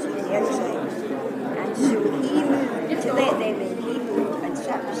the outside. And so he moved to let them in. He moved and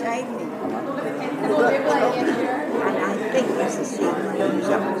sat beside me. And we got talking. And I think it's the same when he was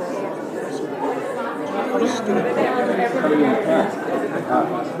up there.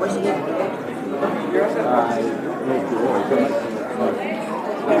 Was he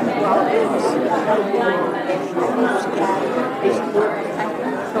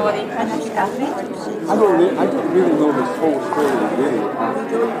I don't really know this whole story, really.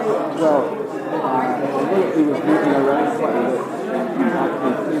 Well, I know that he was moving around quite a bit after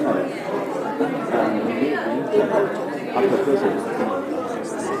he came out. After prison.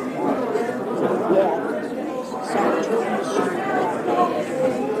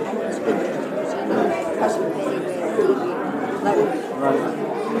 Right.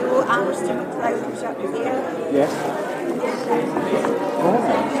 Alistair McLeod was up there. Yes.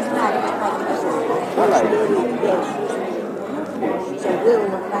 She's a will,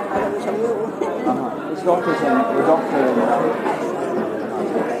 my mother was a will. His doctor's the doctor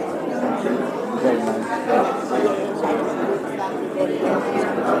very nice.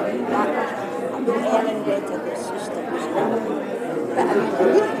 I know Ellen read to the sisters, but I mean,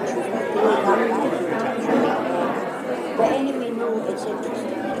 but anyway, no, it's interesting.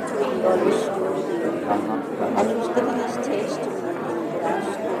 He told me all the story. And he was giving his testimony in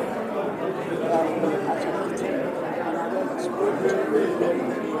Glasgow at a meeting, and I went and spoke to him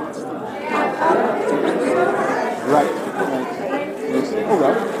and stuff. Right. Yes. Oh,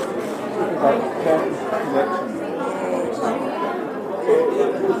 well. Connection.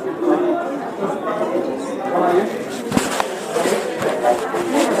 How are you?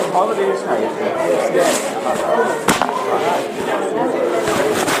 Holidays now. Yes.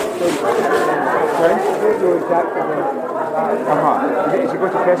 Is he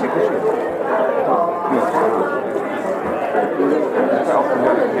going to Keswick this year? No. Quite often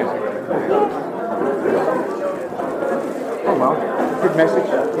down at Keswick. Oh well, good message.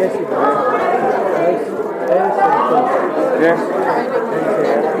 Yes, yes.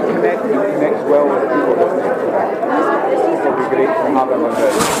 He connects well with people, doesn't he? It would be great to have him on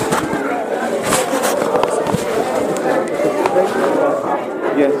this.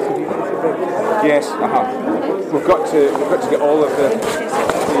 Yes. Yes. We've got to get all of the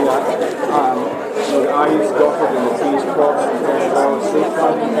I's dotted and the T's crossed and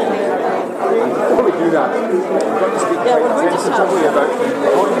safeguarding. Before we do that, we've got to speak quite sensitively about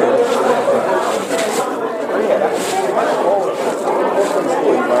going there. Oh yeah, that's all going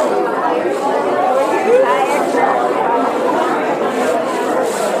well.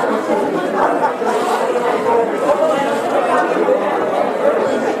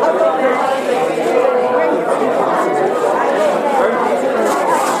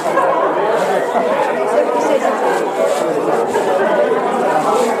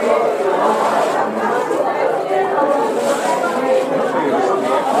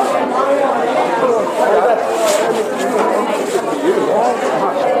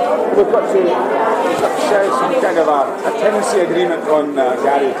 We've got to share some kind of a tenancy agreement on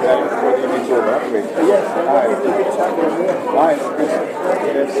Gary tonight before the evening's over, haven't we? Yes. Aye.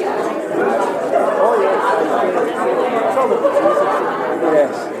 Yes. Oh,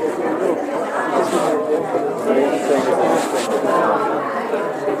 yes.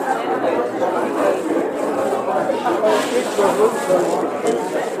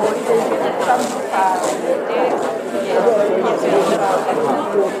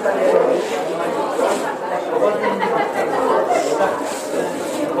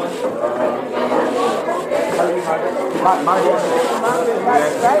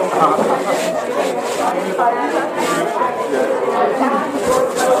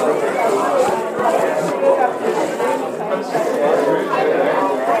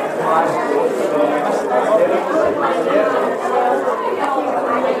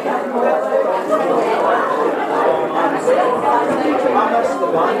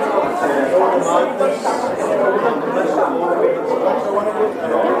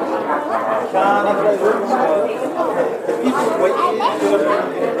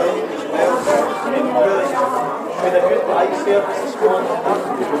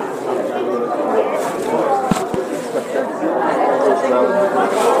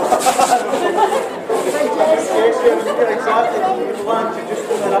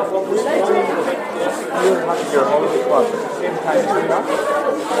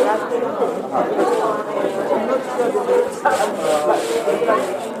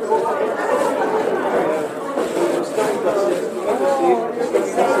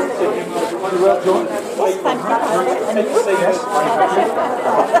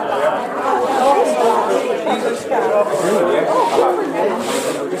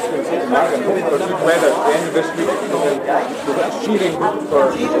 Cheating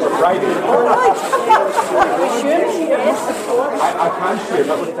for Friday. I can share,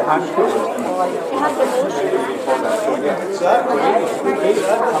 but with the hand closed.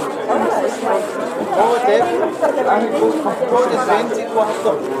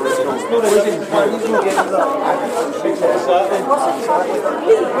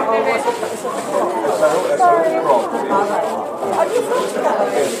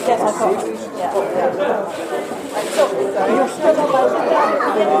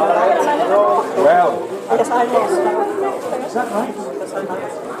 Well, yes, I lost. Is that right?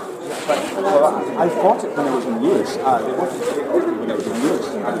 Well, I fought it when I was in Lewis. They wanted to take it when I was in Lewis.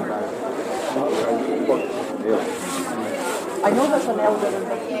 I know there's an elder in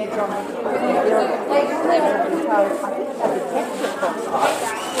the John area. I think it's a detective course.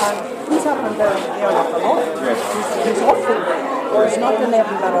 And he's up and down the area a lot. Yes. He's often there. It's not in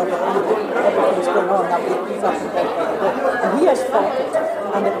Edinburgh that everything's going on that week. He's up and down and he has fought it.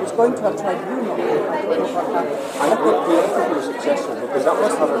 And it was going to a tribunal. I don't know what happened. I think he was successful because that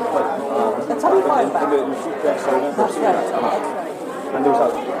was another that's how we find back. That's right. And there was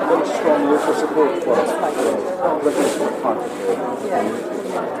a very strong local support for it.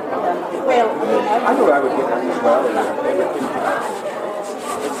 Well, I mean, I I know I would get that as well.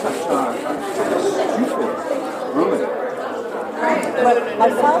 It's such a stupid ruling. Well, my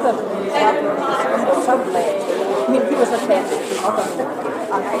father sublet. I mean, he was attending to other people,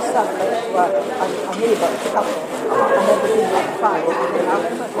 and his sublet were a neighbour couple, and everything went fine. And then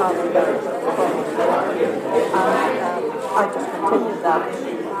after my father died, I just continued that.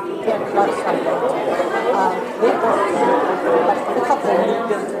 Again, that sublet. They got the couple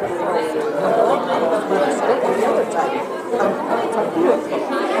moved into the first, and the other time, and it's a beautiful.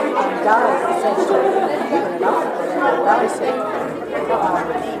 And Gary said to me, even enough. Gary said,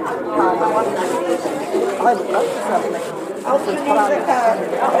 I would love to have like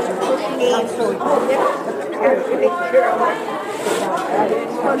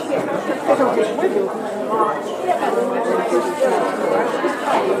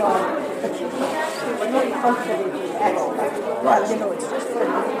well, you know, it's just for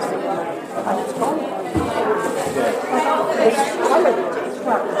and it's gone.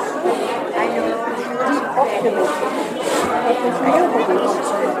 I know. Deep optimism. It was nobody wants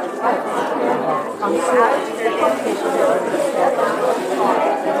to I'm sorry.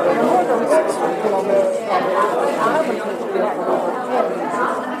 The more than 6 kilometers from it, I haven't been there for over 10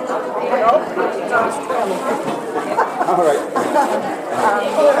 All right.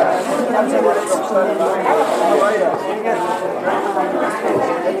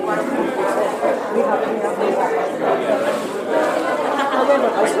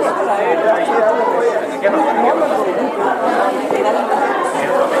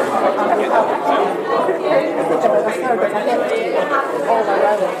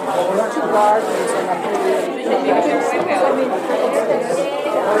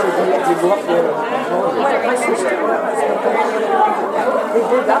 They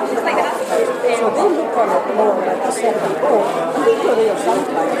did that. So they look on it more like a second home. And they go there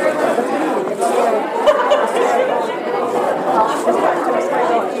sometimes, but really it's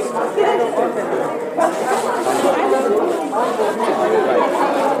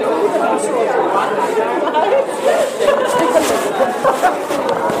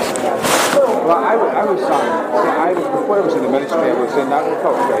Well, I was before I was in the ministry, I was in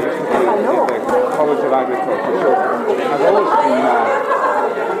agriculture. I used to be in the College of Agriculture. So I've always been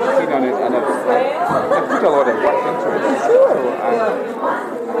keen on it, and I've put a lot of work into it. So,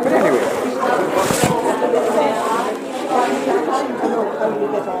 but anyway.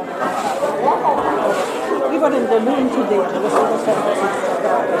 We were in the noon today to listen to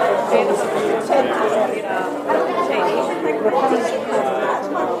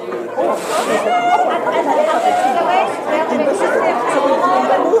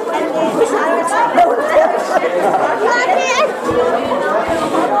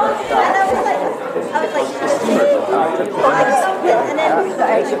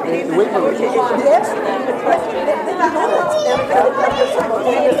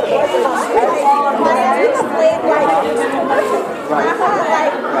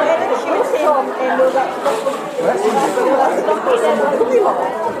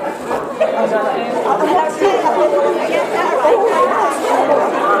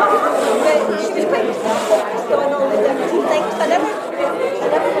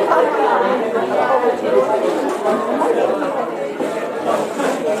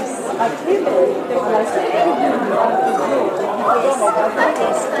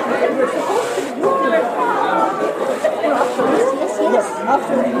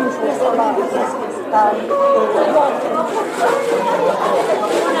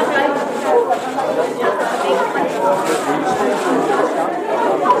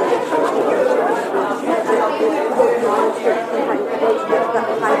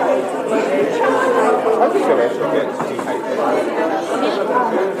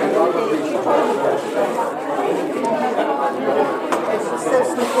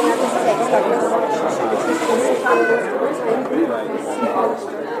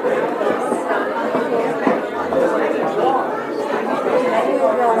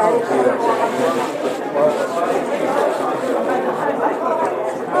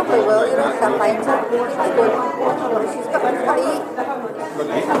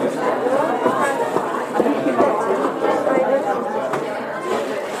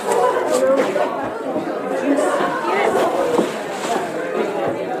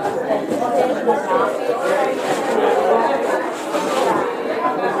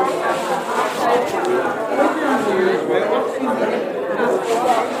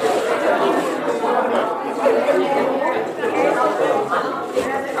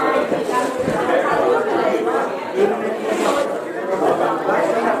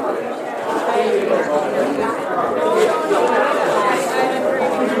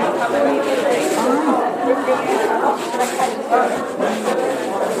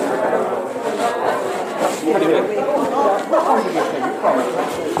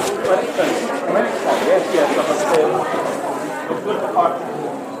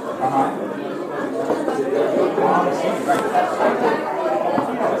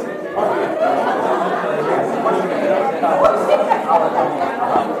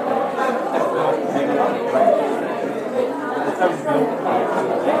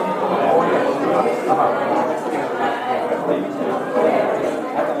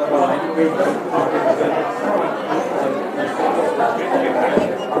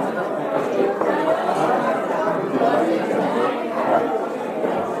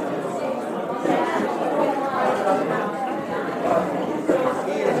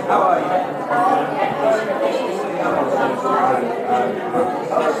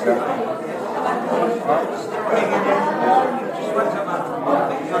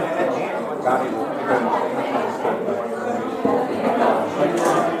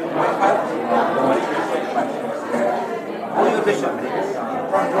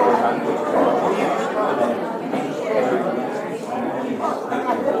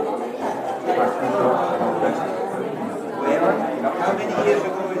How many years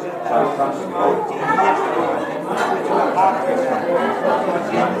ago is it? 14 years ago.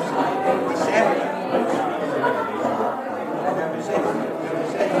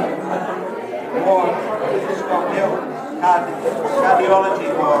 Cardiology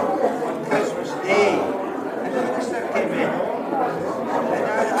for Christmas Day, and the minister came in, and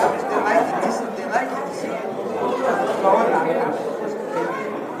I was delighted to see it.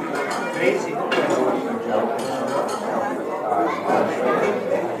 Crazy.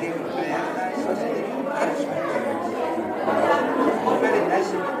 Very nice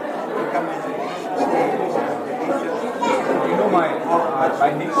to come in You know my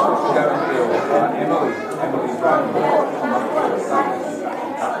niece was down there, Emily Brown.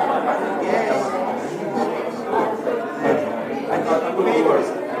 Yes. I thought the neighbours.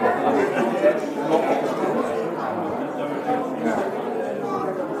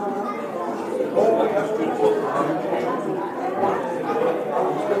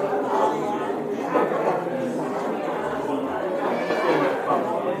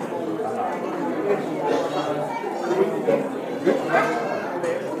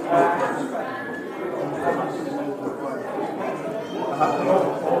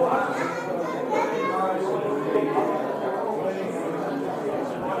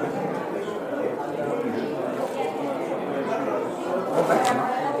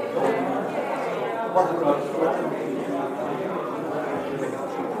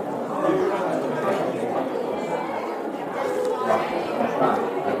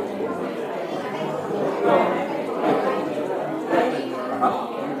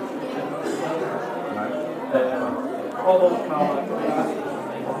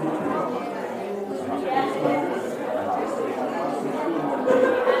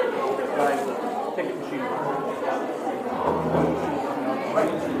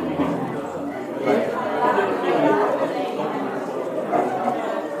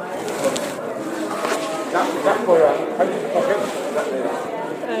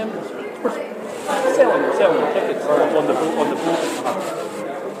 Selling tickets on the boat.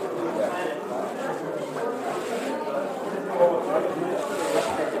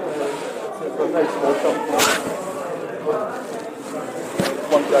 So a nice small shop.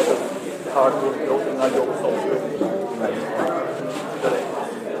 One guy does the hardwood built and I do all the software.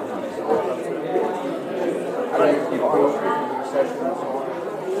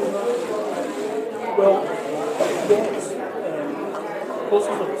 Well, yes.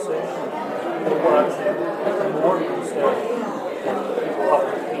 Closer to the session, the more you sell, people have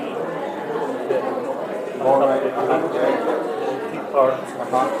to pay more keep parts.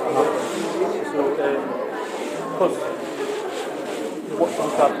 So, because what's on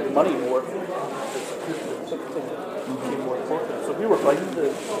top of the money more, it's ticketing more important. So we were finding the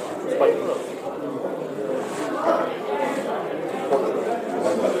spike for us.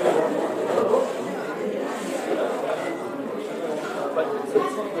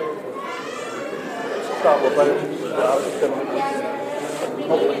 Travel about things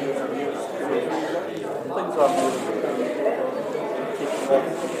are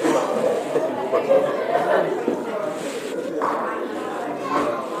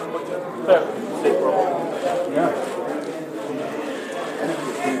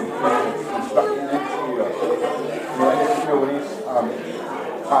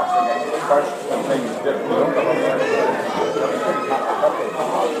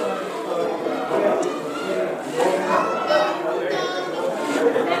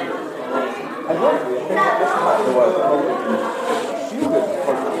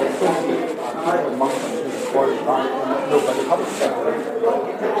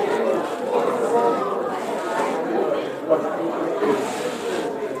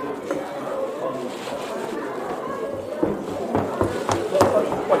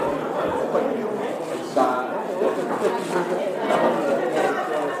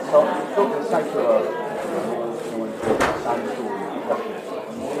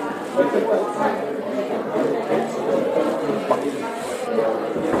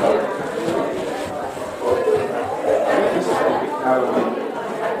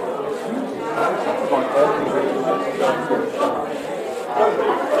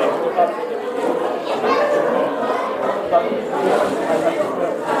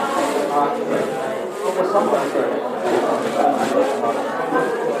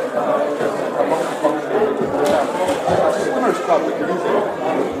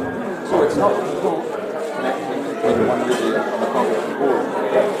So it's not connecting between one really and the conference board.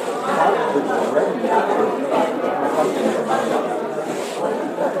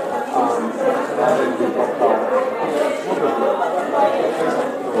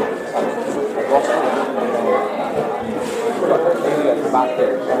 Back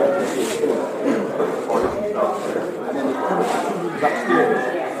there, and then the comes upstairs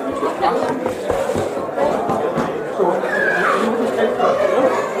and it's a classroom. So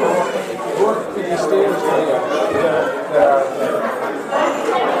going to these stairs there are there's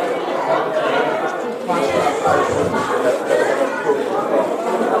two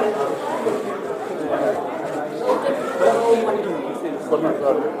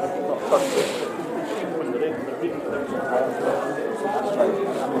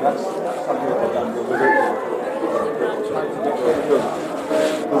that's something that I've done. Trying to get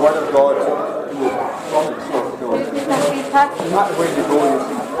the word of God from its source. No matter where you go, you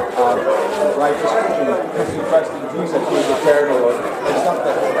see life description, if you trust in Jesus, who is eternal, or it's not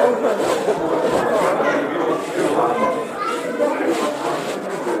that.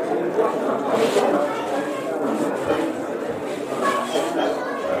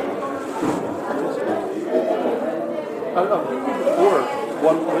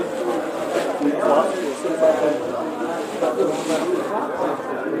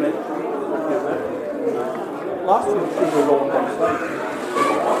 Last year we were on one side.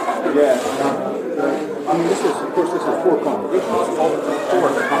 Yeah. I mean, this is, of course, this is 4 congregations. It's all 4 at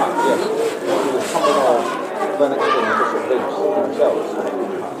the time, yes. Some of all Lennox and Bishop Higgs themselves.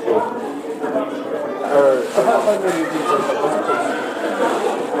 So how many of these are visitors?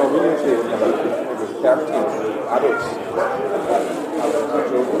 no, we usually it was 13 adults.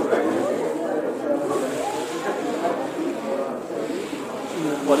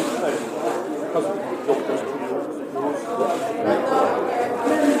 One because doctors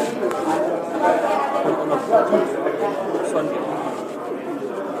Sunday.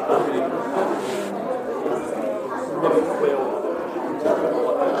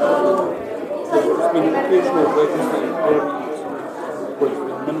 There's been occasional Wednesday prayer meetings where it's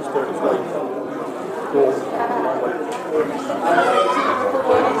been ministered as well.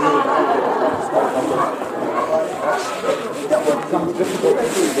 It becomes difficult to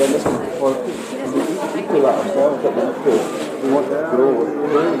do then, listen, for people like ourselves that we want to grow with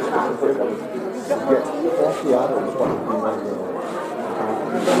very specific get 40 adults working in one day.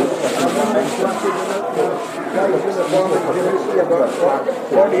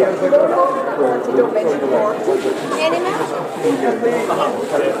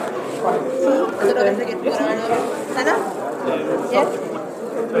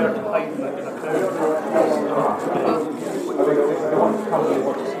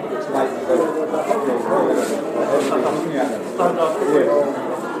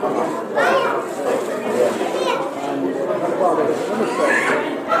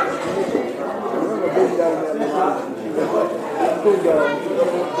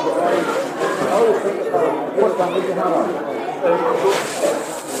 What time did you have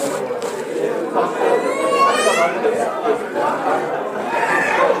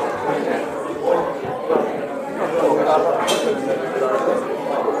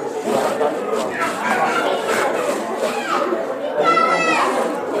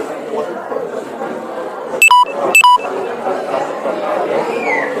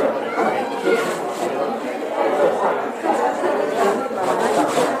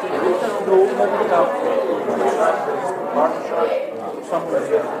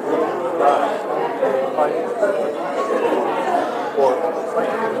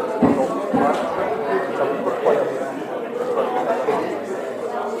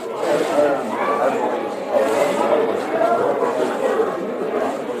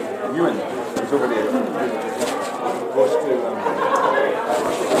Ewan is over there. Goes to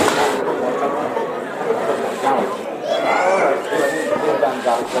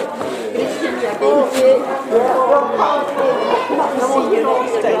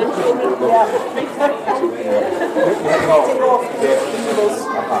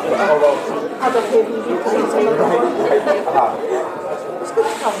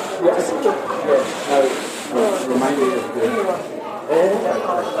Garage. Remind me of the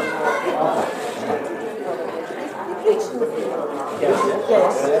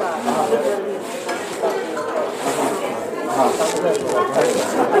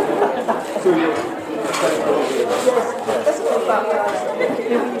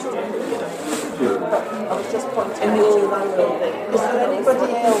I was just pointing to that building. Is there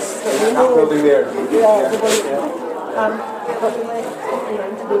anybody else that you know? Building there. Yeah, the one, but we left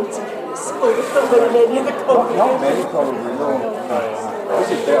around 80. So there's not very many in the congregation. Not many probably, no.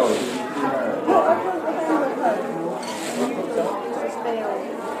 This is Belly. No, I've heard. It's Bell.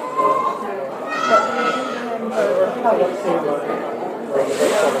 But I remember how it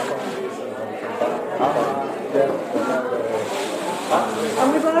and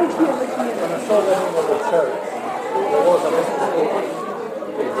we're around here looking at When I saw the name of the church, there was a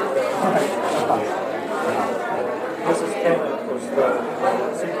Mrs. Kennett was the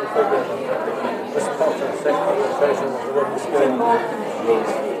senior figure, this part of the secretary and treasurer of the women's school.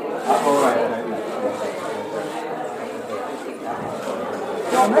 All right.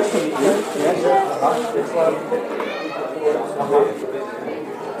 Oh, nice to meet you. Yes. Yes, I didn't get going quickly.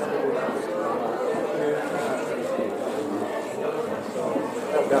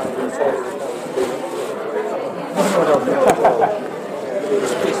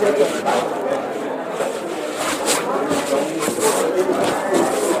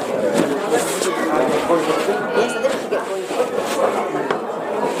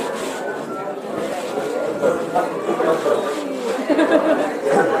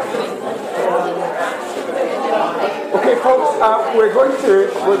 Okay, folks, we're going to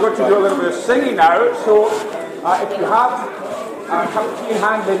do a little bit of singing now. So, if you have a cup of tea in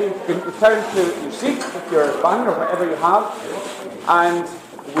hand, maybe you can return to your seat with your bun or whatever you have, and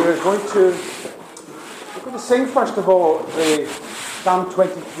we're going to sing first of all the Psalm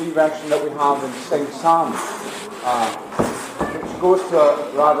 23 version that we have in Sing Psalms, which goes to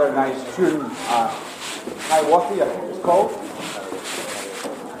a rather nice tune, Tarawati, I think it's called.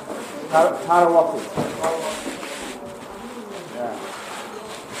 Tarawati. Yeah.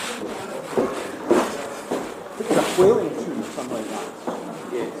 It's a wailing tune, something like that.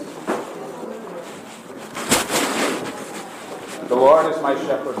 Yes. The Lord is my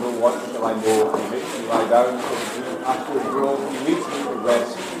shepherd, no what shall I know? He makes me lie down in green pastures grove. He leads me to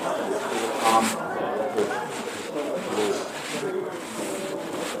rest in the calm of his flow.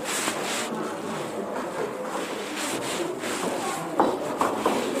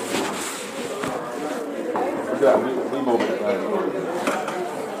 Yeah, we move it.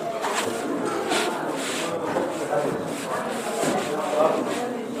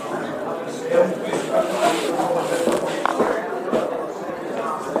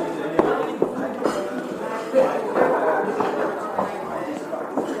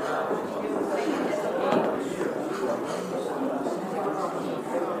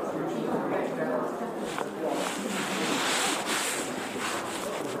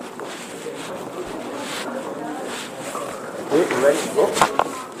 Okay, you ready to go?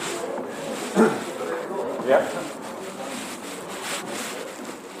 Yeah.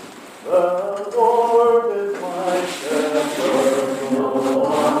 The Lord is my shepherd, no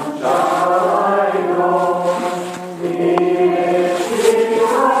one shall I know. He makes me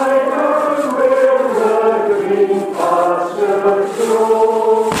lie down where the green pastures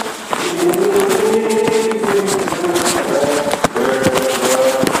grow. He leads me to rest where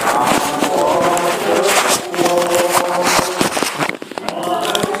the calm waters flow.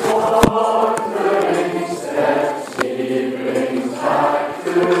 My soul brings steps, he brings back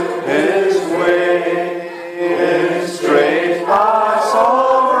to